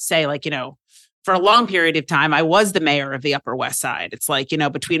 I always say like, for a long period of time, I was the mayor of the Upper West Side. It's like,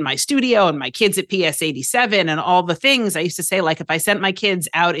 between my studio and my kids at PS 87 and all the things, I used to say, like, if I sent my kids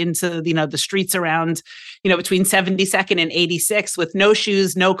out into, the streets around, between 72nd and 86 with no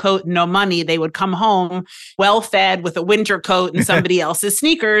shoes, no coat, no money, they would come home well-fed with a winter coat and somebody else's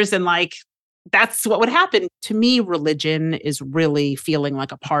sneakers. And like, that's what would happen. To me, religion is really feeling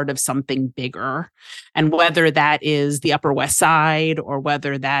like a part of something bigger. And whether that is the Upper West Side, or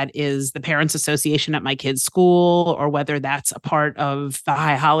whether that is the Parents Association at my kids' school, or whether that's a part of the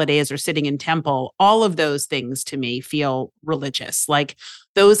High Holidays or sitting in temple, all of those things to me feel religious. Like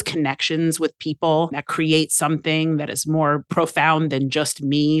those connections with people that create something that is more profound than just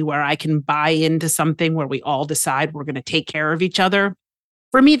me, where I can buy into something where we all decide we're going to take care of each other.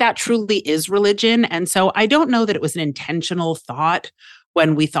 For me, that truly is religion. And so I don't know that it was an intentional thought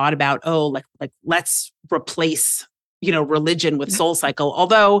when we thought about, like let's replace, religion with SoulCycle.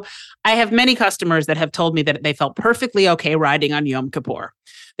 Although I have many customers that have told me that they felt perfectly okay riding on Yom Kippur.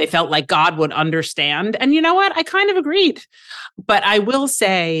 They felt like God would understand. And you know what? I kind of agreed. But I will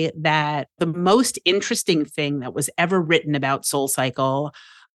say that the most interesting thing that was ever written about SoulCycle,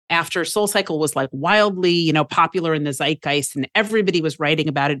 after SoulCycle was like wildly, popular in the zeitgeist and everybody was writing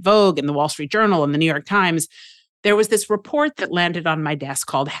about it, Vogue and the Wall Street Journal and the New York Times, there was this report that landed on my desk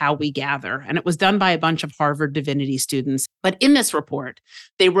called How We Gather, and it was done by a bunch of Harvard Divinity students. But in this report,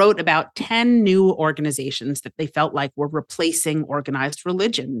 they wrote about 10 new organizations that they felt like were replacing organized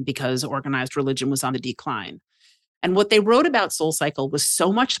religion because organized religion was on the decline. And what they wrote about SoulCycle was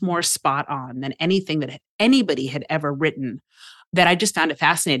so much more spot on than anything that anybody had ever written that I just found it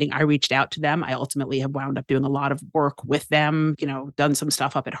fascinating. I reached out to them. I ultimately have wound up doing a lot of work with them, done some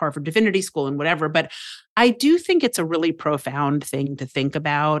stuff up at Harvard Divinity School and whatever. But I do think it's a really profound thing to think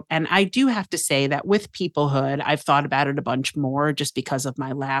about. And I do have to say that with Peoplehood, I've thought about it a bunch more just because of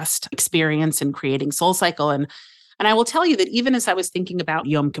my last experience in creating SoulCycle. And I will tell you that even as I was thinking about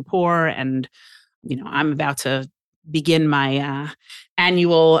Yom Kippur and, I'm about to begin my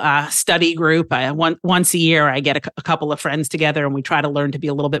annual study group. Once a year, I get a couple of friends together and we try to learn to be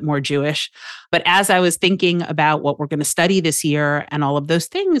a little bit more Jewish. But as I was thinking about what we're going to study this year and all of those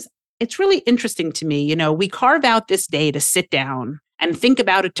things, it's really interesting to me. We carve out this day to sit down and think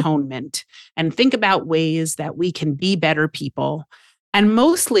about atonement and think about ways that we can be better people. And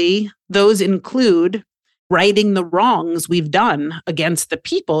mostly those include righting the wrongs we've done against the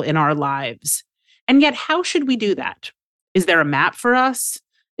people in our lives. And yet, how should we do that? Is there a map for us?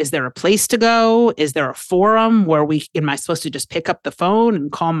 Is there a place to go? Is there a forum where am I supposed to just pick up the phone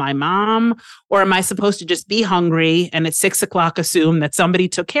and call my mom? Or am I supposed to just be hungry and at 6:00 assume that somebody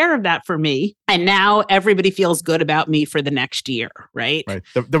took care of that for me? And now everybody feels good about me for the next year, right? Right.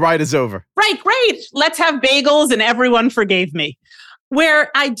 The ride is over. Right, great. Let's have bagels and everyone forgave me. Where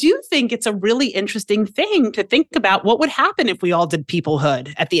I do think it's a really interesting thing to think about what would happen if we all did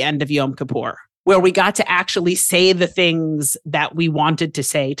Peoplehood at the end of Yom Kippur, where we got to actually say the things that we wanted to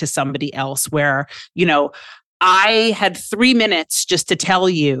say to somebody else, where, I had 3 minutes just to tell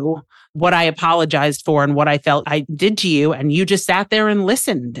you what I apologized for and what I felt I did to you. And you just sat there and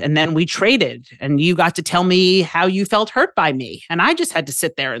listened. And then we traded and you got to tell me how you felt hurt by me. And I just had to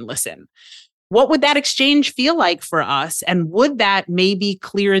sit there and listen. What would that exchange feel like for us? And would that maybe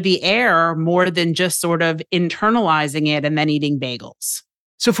clear the air more than just sort of internalizing it and then eating bagels?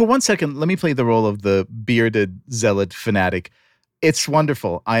 So for 1 second, let me play the role of the bearded zealot fanatic. It's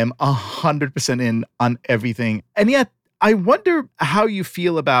wonderful. I am 100% in on everything. And yet, I wonder how you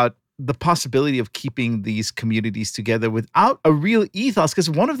feel about the possibility of keeping these communities together without a real ethos.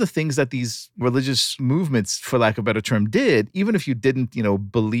 Because one of the things that these religious movements, for lack of a better term, did, even if you didn't,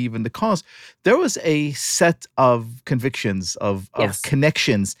 believe in the cause, there was a set of convictions, of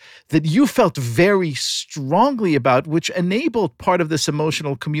connections that you felt very strongly about, which enabled part of this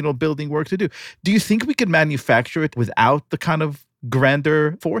emotional communal building work to do. Do you think we could manufacture it without the kind of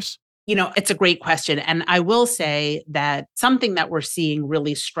grander force? It's a great question. And I will say that something that we're seeing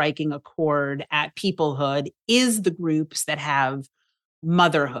really striking a chord at Peoplehood is the groups that have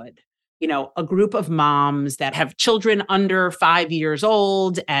motherhood. A group of moms that have children under 5 years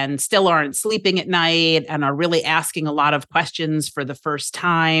old and still aren't sleeping at night and are really asking a lot of questions for the first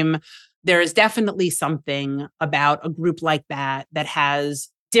time. There is definitely something about a group like that that has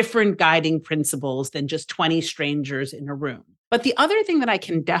different guiding principles than just 20 strangers in a room. But the other thing that I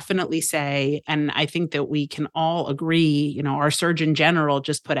can definitely say, and I think that we can all agree, our Surgeon General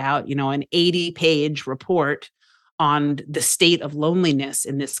just put out, an 80-page report on the state of loneliness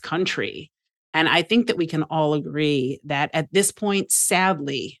in this country. And I think that we can all agree that at this point,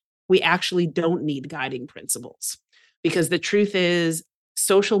 sadly, we actually don't need guiding principles. Because the truth is,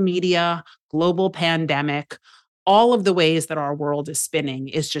 social media, global pandemic, all of the ways that our world is spinning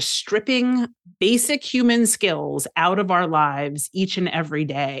is just stripping basic human skills out of our lives each and every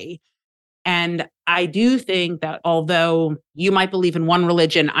day. And I do think that although you might believe in one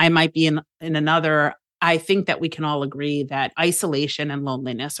religion, I might be in another, I think that we can all agree that isolation and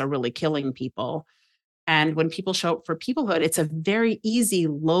loneliness are really killing people. And when people show up for Peoplehood, it's a very easy,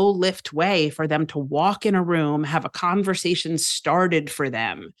 low-lift way for them to walk in a room, have a conversation started for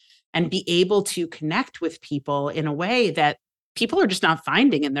them, and be able to connect with people in a way that people are just not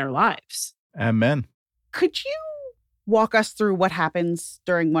finding in their lives. Amen. Could you walk us through what happens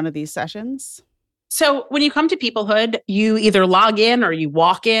during one of these sessions? So when you come to Peoplehood, you either log in or you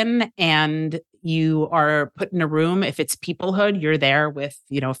walk in and you are put in a room. If it's Peoplehood, you're there with,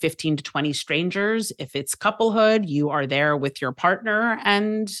 15 to 20 strangers. If it's Couplehood, you are there with your partner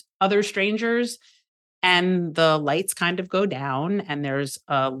and other strangers. And the lights kind of go down and there's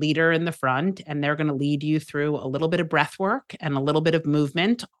a leader in the front and they're going to lead you through a little bit of breath work and a little bit of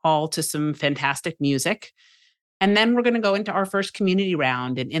movement, all to some fantastic music. And then we're going to go into our first community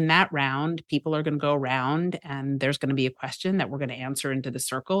round. And in that round, people are going to go around and there's going to be a question that we're going to answer into the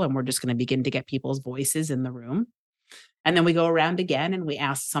circle. And we're just going to begin to get people's voices in the room. And then we go around again and we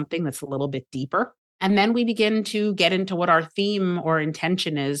ask something that's a little bit deeper. And then we begin to get into what our theme or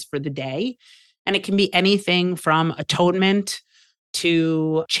intention is for the day. And it can be anything from atonement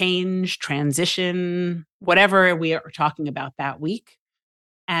to change, transition, whatever we are talking about that week.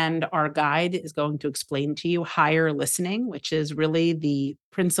 And our guide is going to explain to you higher listening, which is really the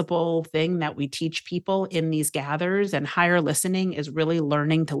principal thing that we teach people in these gathers. And higher listening is really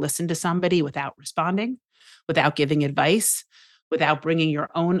learning to listen to somebody without responding, without giving advice, without bringing your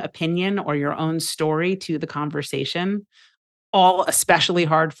own opinion or your own story to the conversation. All especially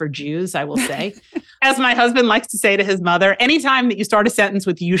hard for Jews, I will say. As my husband likes to say to his mother, anytime that you start a sentence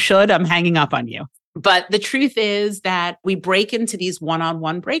with "you should," I'm hanging up on you. But the truth is that we break into these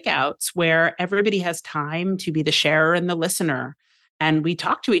one-on-one breakouts where everybody has time to be the sharer and the listener. And we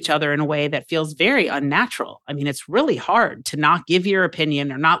talk to each other in a way that feels very unnatural. I mean, it's really hard to not give your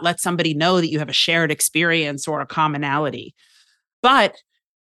opinion or not let somebody know that you have a shared experience or a commonality. But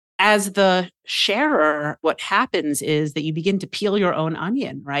as the sharer, what happens is that you begin to peel your own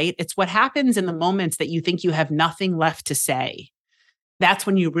onion, right? It's what happens in the moments that you think you have nothing left to say. That's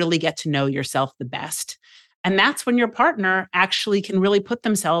when you really get to know yourself the best. And that's when your partner actually can really put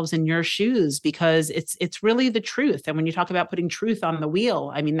themselves in your shoes because it's really the truth. And when you talk about putting truth on the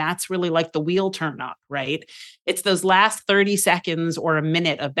wheel, I mean, that's really like the wheel turn up, right? It's those last 30 seconds or a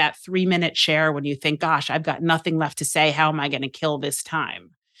minute of that 3-minute share when you think, gosh, I've got nothing left to say. How am I going to kill this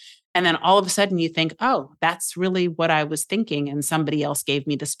time? And then all of a sudden you think, oh, that's really what I was thinking. And somebody else gave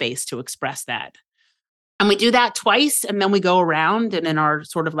me the space to express that. And we do that twice, and then we go around, and in our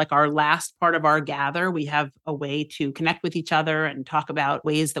sort of like our last part of our gather, we have a way to connect with each other and talk about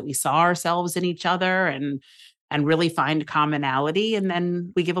ways that we saw ourselves in each other and really find commonality. And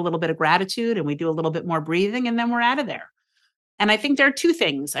then we give a little bit of gratitude and we do a little bit more breathing, and then we're out of there. And I think there are two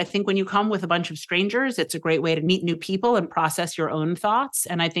things. I think when you come with a bunch of strangers, it's a great way to meet new people and process your own thoughts.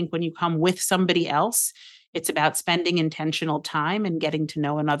 And I think when you come with somebody else, it's about spending intentional time and getting to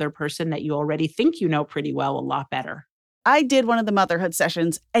know another person that you already think you know pretty well a lot better. I did one of the motherhood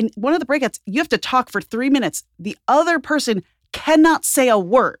sessions, and one of the breakouts, you have to talk for 3 minutes. The other person cannot say a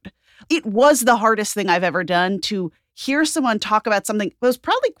word. It was the hardest thing I've ever done to hear someone talk about something that was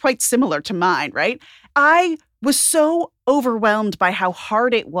probably quite similar to mine, right? I was so overwhelmed by how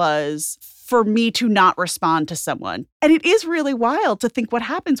hard it was for me to not respond to someone. And it is really wild to think what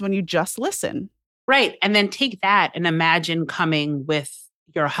happens when you just listen. Right. And then take that and imagine coming with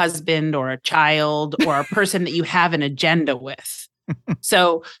your husband or a child or a person that you have an agenda with.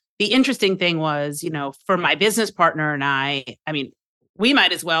 So the interesting thing was, for my business partner and I mean, we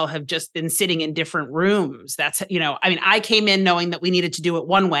might as well have just been sitting in different rooms. That's, I came in knowing that we needed to do it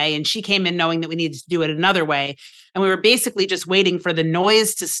one way, and she came in knowing that we needed to do it another way. And we were basically just waiting for the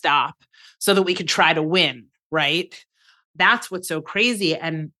noise to stop so that we could try to win, right? That's what's so crazy.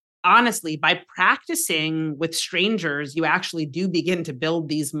 And honestly, by practicing with strangers, you actually do begin to build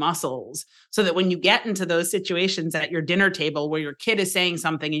these muscles so that when you get into those situations at your dinner table where your kid is saying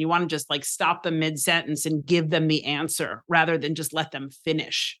something and you want to just like stop them mid-sentence and give them the answer rather than just let them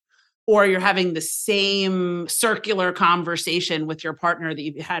finish. Or you're having the same circular conversation with your partner that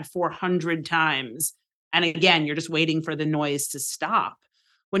you've had 400 times. And again, you're just waiting for the noise to stop.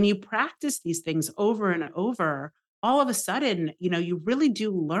 When you practice these things over and over, all of a sudden, you really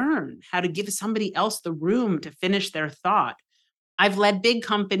do learn how to give somebody else the room to finish their thought. I've led big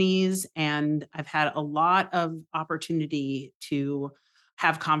companies and I've had a lot of opportunity to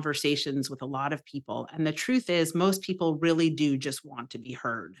have conversations with a lot of people. And the truth is, most people really do just want to be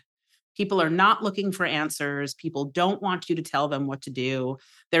heard. People are not looking for answers. People don't want you to tell them what to do.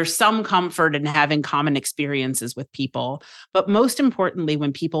 There's some comfort in having common experiences with people. But most importantly,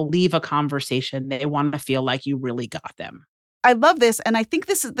 when people leave a conversation, they want to feel like you really got them. I love this. And I think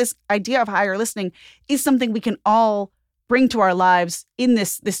this idea of higher listening is something we can all bring to our lives in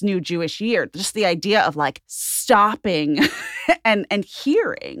this new Jewish year. Just the idea of like stopping and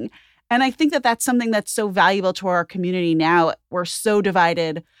hearing. And I think that that's something that's so valuable to our community now. We're so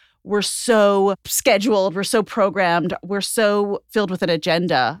divided. We're so scheduled, we're so programmed, we're so filled with an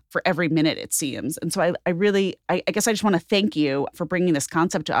agenda for every minute, it seems. And so I guess I just want to thank you for bringing this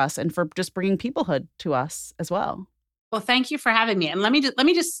concept to us and for just bringing peoplehood to us as well. Well, thank you for having me. And let me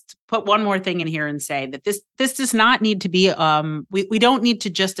just put one more thing in here and say that this does not need to be, we don't need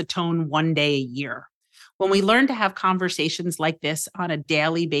to just atone one day a year. When we learn to have conversations like this on a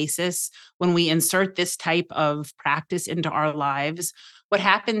daily basis, when we insert this type of practice into our lives, what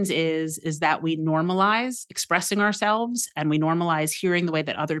happens is that we normalize expressing ourselves and we normalize hearing the way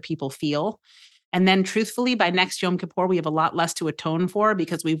that other people feel. And then truthfully, by next Yom Kippur, we have a lot less to atone for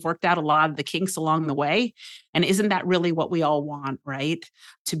because we've worked out a lot of the kinks along the way. And isn't that really what we all want, right?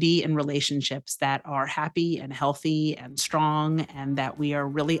 To be in relationships that are happy and healthy and strong, and that we are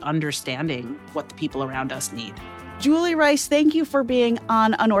really understanding what the people around us need. Julie Rice, thank you for being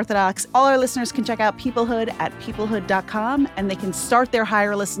on Unorthodox. All our listeners can check out Peoplehood at peoplehood.com, and they can start their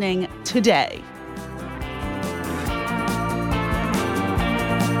higher listening today.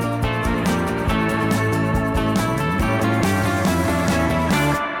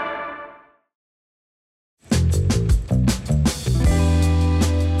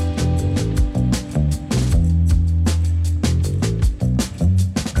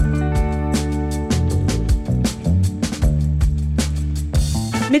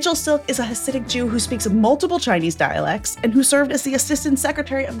 Mitchell Silk is a Hasidic Jew who speaks multiple Chinese dialects and who served as the Assistant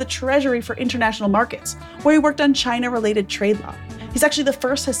Secretary of the Treasury for International Markets, where he worked on China-related trade law. He's actually the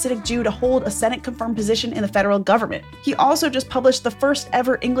first Hasidic Jew to hold a Senate-confirmed position in the federal government. He also just published the first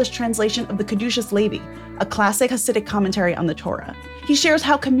ever English translation of the Kedushas Levi, a classic Hasidic commentary on the Torah. He shares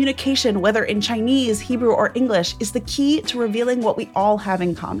how communication, whether in Chinese, Hebrew, or English, is the key to revealing what we all have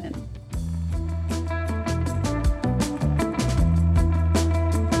in common.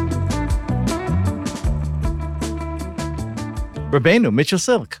 Rabbeinu, Mitchell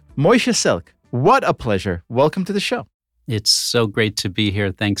Silk, Moishe Silk, what a pleasure. Welcome to the show. It's so great to be here.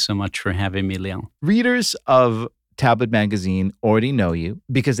 Thanks so much for having me, Liel. Readers of Tablet Magazine already know you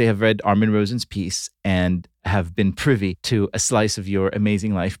because they have read Armin Rosen's piece and have been privy to a slice of your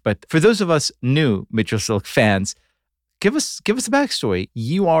amazing life. But for those of us new Mitchell Silk fans, give us a backstory.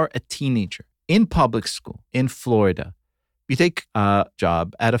 You are a teenager in public school in Florida. You take a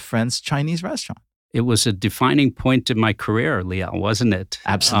job at a friend's Chinese restaurant. It was a defining point in my career, Liel, wasn't it?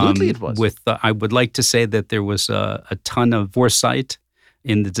 Absolutely it was. I would like to say that there was a ton of foresight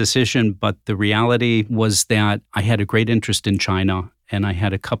in the decision, but the reality was that I had a great interest in China, and I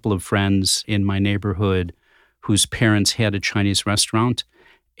had a couple of friends in my neighborhood whose parents had a Chinese restaurant,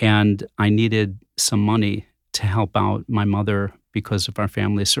 and I needed some money to help out my mother because of our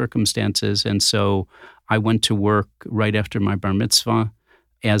family circumstances. And so I went to work right after my bar mitzvah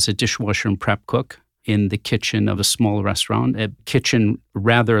as a dishwasher and prep cook in the kitchen of a small restaurant, a kitchen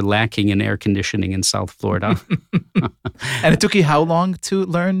rather lacking in air conditioning in South Florida. And it took you how long to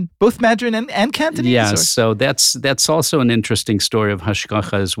learn both Mandarin and Cantonese? Yeah, so that's also an interesting story of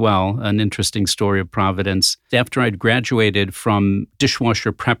Hashgacha as well, an interesting story of Providence. After I'd graduated from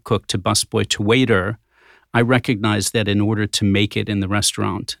dishwasher prep cook to busboy to waiter, I recognized that in order to make it in the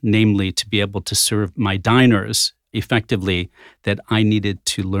restaurant, namely to be able to serve my diners effectively, that I needed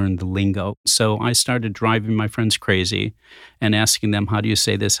to learn the lingo. So I started driving my friends crazy and asking them, how do you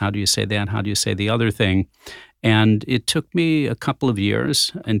say this? How do you say that? How do you say the other thing? And it took me a couple of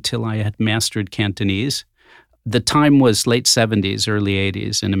years until I had mastered Cantonese. The time was late 70s, early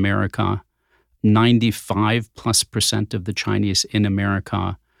 80s in America. 95+% of the Chinese in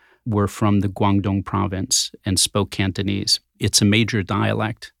America were from the Guangdong province and spoke Cantonese. It's a major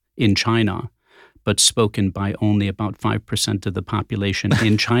dialect in China, but spoken by only about 5% of the population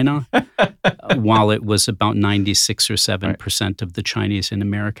in China, while it was about 96 or 7% of the Chinese in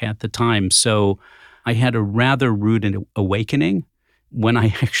America at the time. So I had a rather rude awakening when I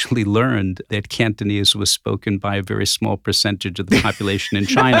actually learned that Cantonese was spoken by a very small percentage of the population in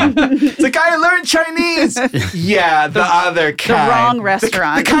China. It's like, I learned Chinese. Yeah, the other kind. The wrong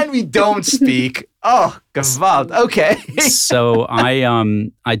restaurant. The kind we don't speak. Oh, Gewalt. Okay. So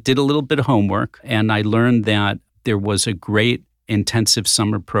I did a little bit of homework, and I learned that there was a great intensive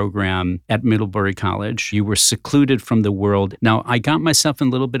summer program at Middlebury College. You were secluded from the world. Now, I got myself in a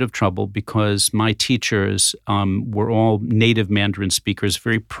little bit of trouble because my teachers were all native Mandarin speakers,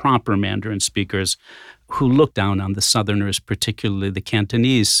 very proper Mandarin speakers, who looked down on the Southerners, particularly the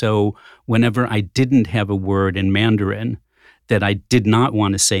Cantonese. So whenever I didn't have a word in Mandarin that I did not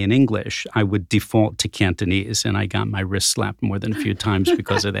want to say in English, I would default to Cantonese, and I got my wrist slapped more than a few times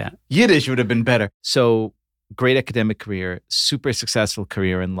because of that. Yiddish would have been better. So great academic career, super successful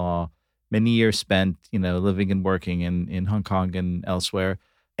career in law, many years spent, living and working in Hong Kong and elsewhere.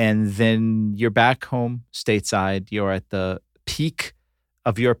 And then you're back home stateside. You're at the peak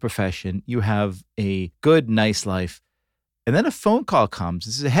of your profession. You have a good, nice life. And then a phone call comes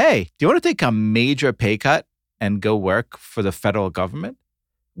and says, hey, do you want to take a major pay cut and go work for the federal government?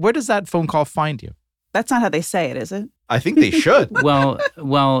 Where does that phone call find you? That's not how they say it, is it? I think they should. Well,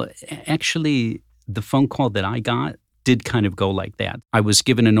 actually, the phone call that I got did kind of go like that. I was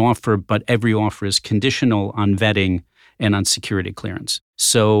given an offer, but every offer is conditional on vetting and on security clearance.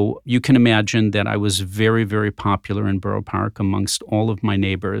 So you can imagine that I was very, very popular in Borough Park amongst all of my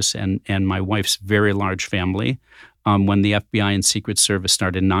neighbors and my wife's very large family when the FBI and Secret Service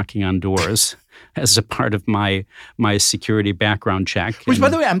started knocking on doors as a part of my security background check. Which, by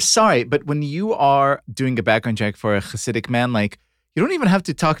the way, I'm sorry, but when you are doing a background check for a Hasidic man, like, you don't even have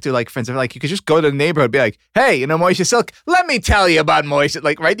to talk to like friends. Like, you could just go to the neighborhood and be like, hey, Moishe Silk, let me tell you about Moishe.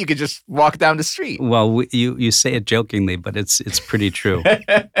 Like, right? You could just walk down the street. Well, you say it jokingly, but it's pretty true.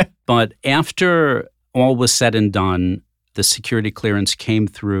 But after all was said and done, the security clearance came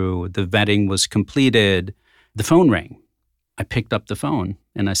through, the vetting was completed, the phone rang. I picked up the phone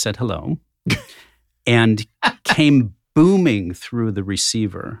and I said, hello. And came booming through the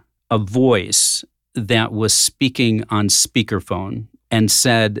receiver a voice that was speaking on speakerphone and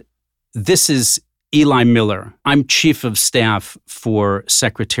said, this is Eli Miller. I'm chief of staff for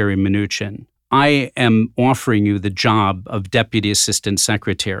Secretary Mnuchin. I am offering you the job of Deputy Assistant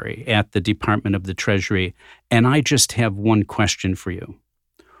Secretary at the Department of the Treasury, and I just have one question for you.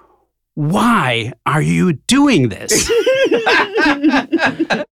 Why are you doing this?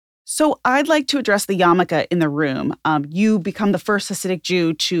 So I'd like to address the yarmulke in the room. You become the first Hasidic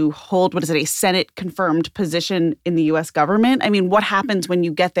Jew to hold, a Senate-confirmed position in the U.S. government. I mean, what happens when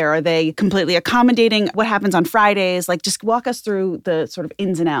you get there? Are they completely accommodating? What happens on Fridays? Like, just walk us through the sort of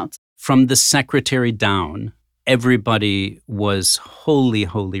ins and outs. From the secretary down, everybody was wholly,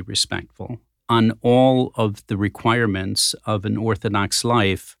 wholly respectful on all of the requirements of an Orthodox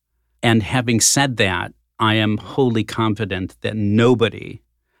life. And having said that, I am wholly confident that nobody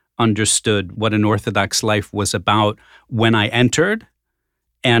understood what an Orthodox life was about when I entered,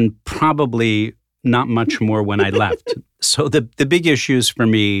 and probably not much more when I left. So the big issues for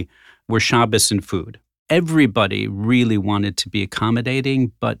me were Shabbos and food. Everybody really wanted to be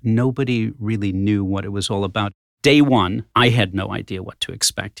accommodating, but nobody really knew what it was all about. Day one, I had no idea what to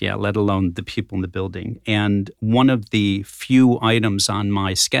expect, let alone the people in the building. And one of the few items on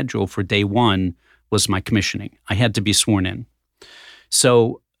my schedule for day one was my commissioning. I had to be sworn in.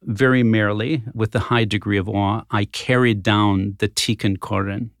 So very merrily, with a high degree of awe, I carried down the Tikkun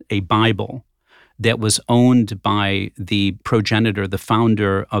Koran, a Bible that was owned by the progenitor, the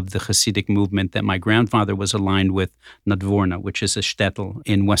founder of the Hasidic movement that my grandfather was aligned with, Nadvorna, which is a shtetl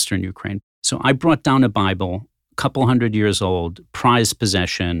in Western Ukraine. So I brought down a Bible, a couple hundred years old, prized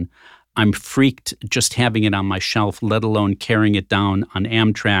possession. I'm freaked just having it on my shelf, let alone carrying it down on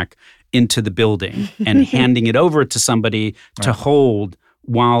Amtrak into the building and handing it over to somebody to hold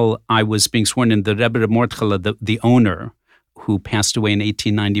while I was being sworn in. The Rebbe Mordechai, the owner, who passed away in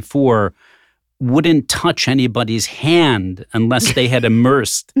 1894, wouldn't touch anybody's hand unless they had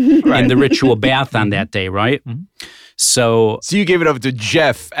immersed in the ritual bath on that day, right? Mm-hmm. So you gave it over to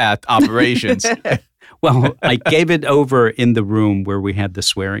Jeff at operations. Well, I gave it over in the room where we had the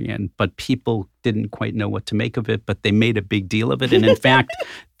swearing in, but people didn't quite know what to make of it, but they made a big deal of it. And in fact,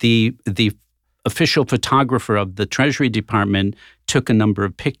 the official photographer of the Treasury Department took a number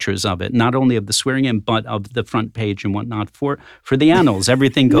of pictures of it, not only of the swearing in, but of the front page and whatnot for the annals.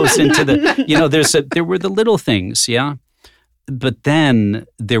 Everything goes into the, there were the little things, But then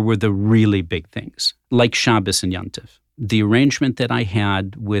there were the really big things, like Shabbos and Yom Tov. The arrangement that I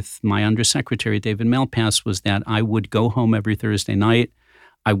had with my undersecretary, David Malpass, was that I would go home every Thursday night.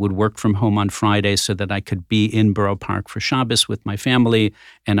 I would work from home on Friday so that I could be in Borough Park for Shabbos with my family,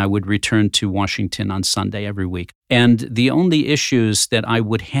 and I would return to Washington on Sunday every week. And the only issues that I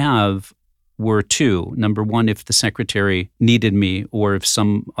would have were two. Number one, if the secretary needed me or if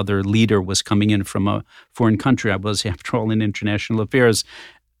some other leader was coming in from a foreign country. I was, after all, in international affairs,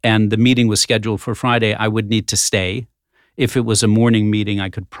 and the meeting was scheduled for Friday, I would need to stay. If it was a morning meeting, I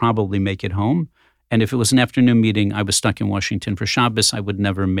could probably make it home. And if it was an afternoon meeting, I was stuck in Washington for Shabbos, I would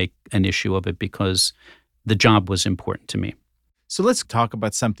never make an issue of it because the job was important to me. So let's talk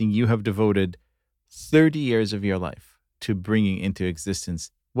about something you have devoted 30 years of your life to bringing into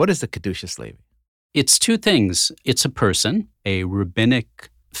existence. What is the Kedushas Levi? It's two things. It's a person, a rabbinic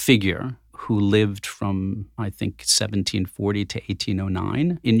figure who lived from, I think, 1740 to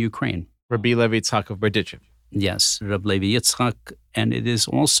 1809 in Ukraine. Rabbi Levi Yitzchak of Berdichev. Yes, Rabbi Levi Yitzchak. And it is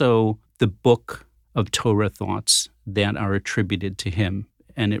also the book of Torah thoughts that are attributed to him.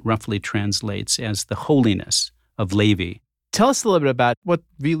 And it roughly translates as the holiness of Levi. Tell us a little bit about what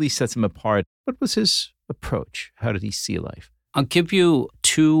really sets him apart. What was his approach? How did he see life? I'll give you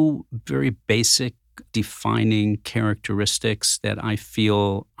two very basic defining characteristics that I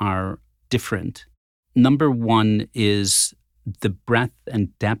feel are different. Number one is the breadth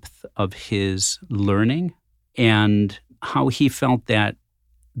and depth of his learning and how he felt that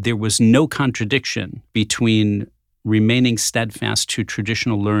there was no contradiction between remaining steadfast to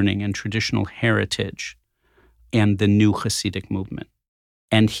traditional learning and traditional heritage and the new Hasidic movement.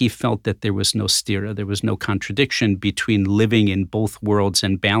 And he felt that there was no stira, there was no contradiction between living in both worlds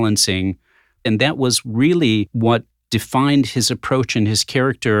and balancing. And that was really what defined his approach and his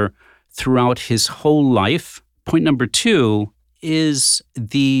character throughout his whole life. Point number 2 is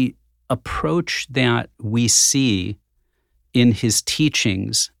the approach that we see in his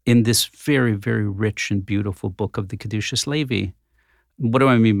teachings in this very, very rich and beautiful book of the Kedushas Levi. What do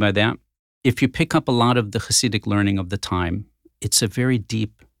I mean by that? If you pick up a lot of the Hasidic learning of the time, it's a very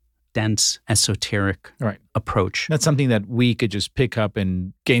deep, dense, esoteric approach. That's something that we could just pick up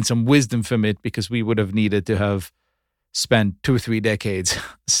and gain some wisdom from it, because we would have needed to have spent 2 or 3 decades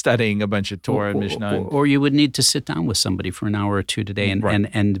studying a bunch of Torah and Mishnah. Or you would need to sit down with somebody for an hour or two today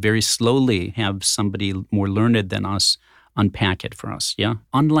and very slowly have somebody more learned than us unpack it for us, yeah?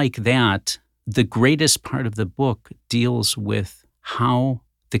 Unlike that, the greatest part of the book deals with how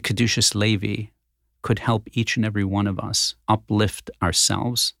the Kedushas Levi could help each and every one of us uplift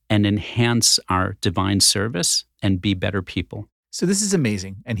ourselves and enhance our divine service and be better people. So this is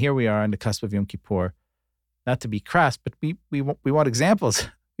amazing. And here we are on the cusp of Yom Kippur. Not to be crass, but we want examples.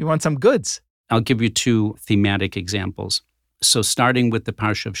 We want some goods. I'll give you 2 thematic examples. So starting with the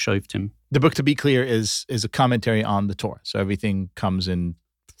Parsha of Shoftim. The book, to be clear, is a commentary on the Torah. So everything comes in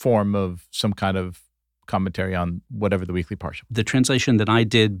form of some kind of commentary on whatever the weekly Parsha. The translation that I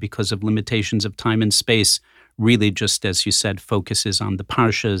did, because of limitations of time and space, really just, as you said, focuses on the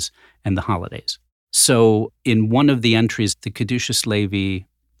Parshas and the holidays. So in one of the entries, the Kedushas Levi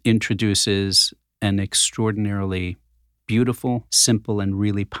introduces an extraordinarily beautiful, simple, and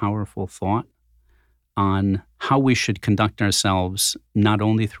really powerful thought on how we should conduct ourselves, not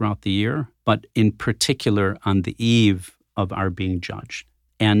only throughout the year, but in particular on the eve of our being judged.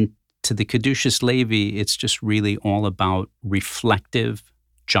 And to the Kedushas Levi, it's just really all about reflective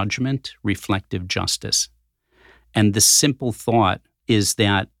judgment, reflective justice. And the simple thought is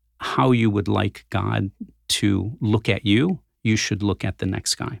that how you would like God to look at you, you should look at the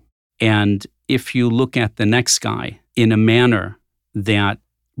next guy. And if you look at the next guy in a manner that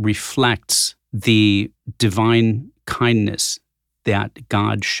reflects the divine kindness that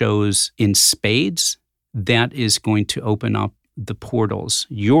God shows in spades, that is going to open up the portals,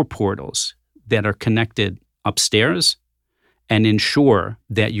 your portals, that are connected upstairs, and ensure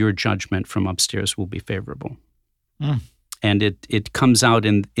that your judgment from upstairs will be favorable. And it comes out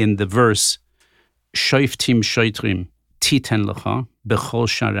in the verse, Shoftim shoitrim titen lecha bechol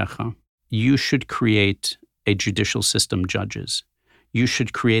sharecha. You should create a judicial system, judges. You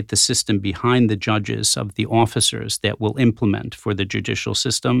should create the system behind the judges of the officers that will implement for the judicial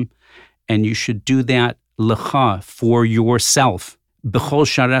system. And you should do that lecha, for yourself, bechol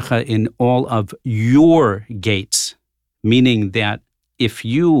sharecha, in all of your gates. Meaning that if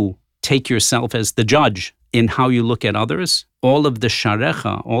you take yourself as the judge in how you look at others, all of the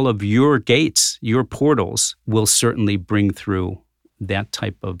sharecha, all of your gates, your portals, will certainly bring through that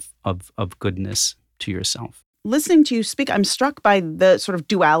type of goodness to yourself. Listening to you speak, I'm struck by the sort of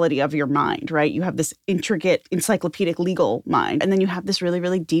duality of your mind, right? You have this intricate, encyclopedic legal mind, and then you have this really,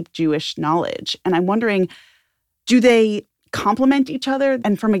 really deep Jewish knowledge. And I'm wondering, do they complement each other?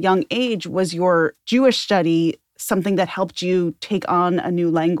 And from a young age, was your Jewish study something that helped you take on a new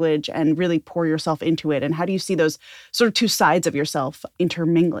language and really pour yourself into it? And how do you see those sort of 2 sides of yourself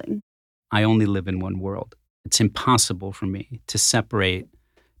intermingling? I only live in one world. It's impossible for me to separate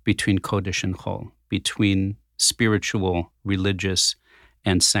between Kodesh and Chol, between spiritual, religious,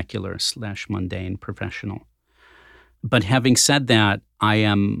 and secular / mundane, professional. But having said that, I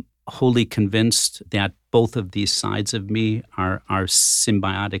am wholly convinced that both of these sides of me are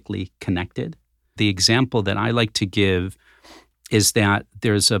symbiotically connected. The example that I like to give is that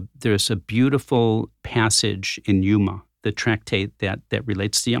there's a beautiful passage in Yuma, the tractate that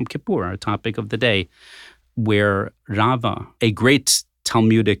relates to Yom Kippur, our topic of the day, where Rava, a great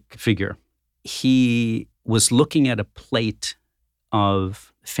Talmudic figure, he was looking at a plate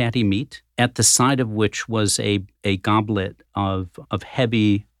of fatty meat, at the side of which was a goblet of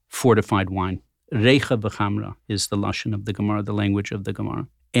heavy fortified wine. Reicha v'chamra is the lashon of the Gemara, the language of the Gemara.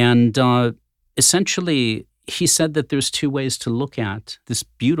 And essentially, he said that there's 2 ways to look at this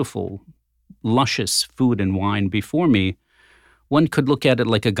beautiful, luscious food and wine before me. One could look at it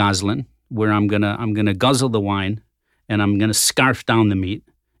like a gozlan, where I'm gonna guzzle the wine and I'm gonna scarf down the meat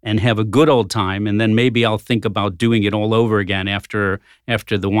and have a good old time, and then maybe I'll think about doing it all over again after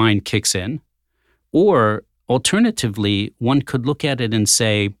the wine kicks in. Or alternatively, one could look at it and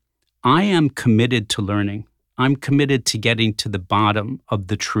say, I am committed to learning. I'm committed to getting to the bottom of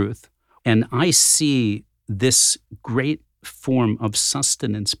the truth. And I see this great form of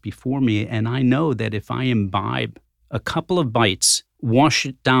sustenance before me. And I know that if I imbibe a couple of bites, wash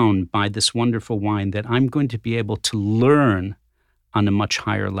it down by this wonderful wine, that I'm going to be able to learn on a much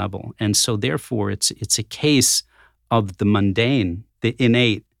higher level. And so therefore, it's a case of the mundane, the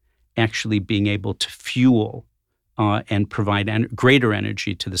innate, actually being able to fuel and provide greater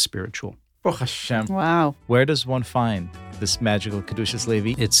energy to the spiritual. Baruch Hashem. Wow. Where does one find this magical Kedushas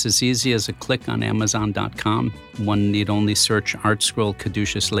Levi? It's as easy as a click on Amazon.com. One need only search Art Scroll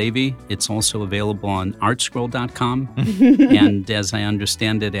Kedushas Levi. It's also available on artscroll.com. And as I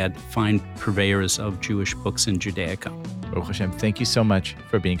understand it, at fine purveyors of Jewish books in Judaica. Baruch Hashem, thank you so much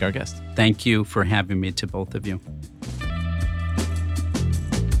for being our guest. Thank you for having me, to both of you.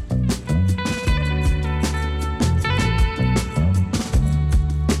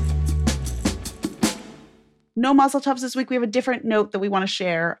 No Mazel Tovs this week. We have a different note that we want to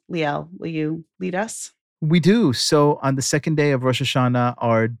share. Liel, will you lead us? We do. So on the second day of Rosh Hashanah,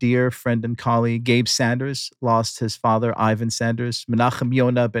 our dear friend and colleague, Gabe Sanders, lost his father, Ivan Sanders, Menachem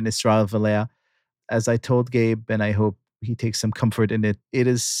Yonah ben Israel Valea. As I told Gabe, and I hope he takes some comfort in it, it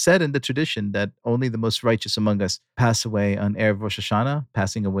is said in the tradition that only the most righteous among us pass away on Erev Rosh Hashanah,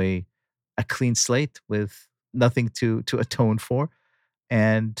 passing away a clean slate with nothing to atone for.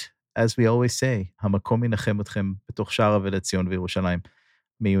 And as we always say, Hamakom yinachem etchem b'toch sha'arav Tzion v'Yerushalayim.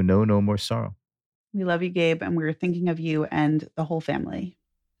 May you know no more sorrow. We love you, Gabe, and we're thinking of you and the whole family.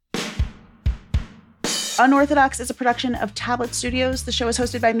 Unorthodox is a production of Tablet Studios. The show is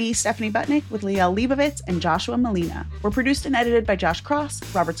hosted by me, Stephanie Butnick, with Liel Leibovitz and Joshua Molina. We're produced and edited by Josh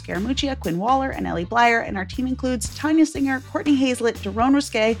Cross, Robert Scaramuccia, Quinn Waller, and Ellie Blyer, and our team includes Tanya Singer, Courtney Hazlett, Daron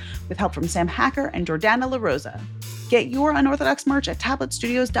Risquet, with help from Sam Hacker and Jordana La Rosa. Get your Unorthodox merch at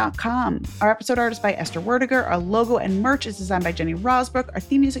tabletstudios.com. Our episode art is by Esther Werdiger. Our logo and merch is designed by Jenny Rosbrook. Our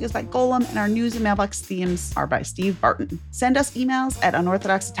theme music is by Golem, and our news and mailbox themes are by Steve Barton. Send us emails at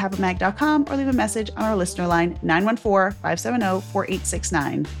unorthodox@tabletmag.com or leave a message on our listener line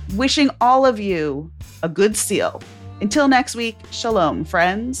 914-570-4869. Wishing all of you a good seal. Until next week, shalom,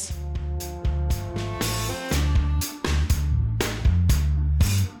 friends.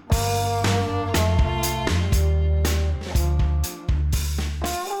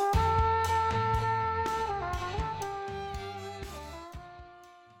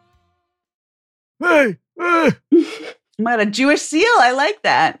 Hey! I'm got a Jewish seal. I like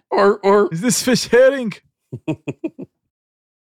that. Or Is this fish herring?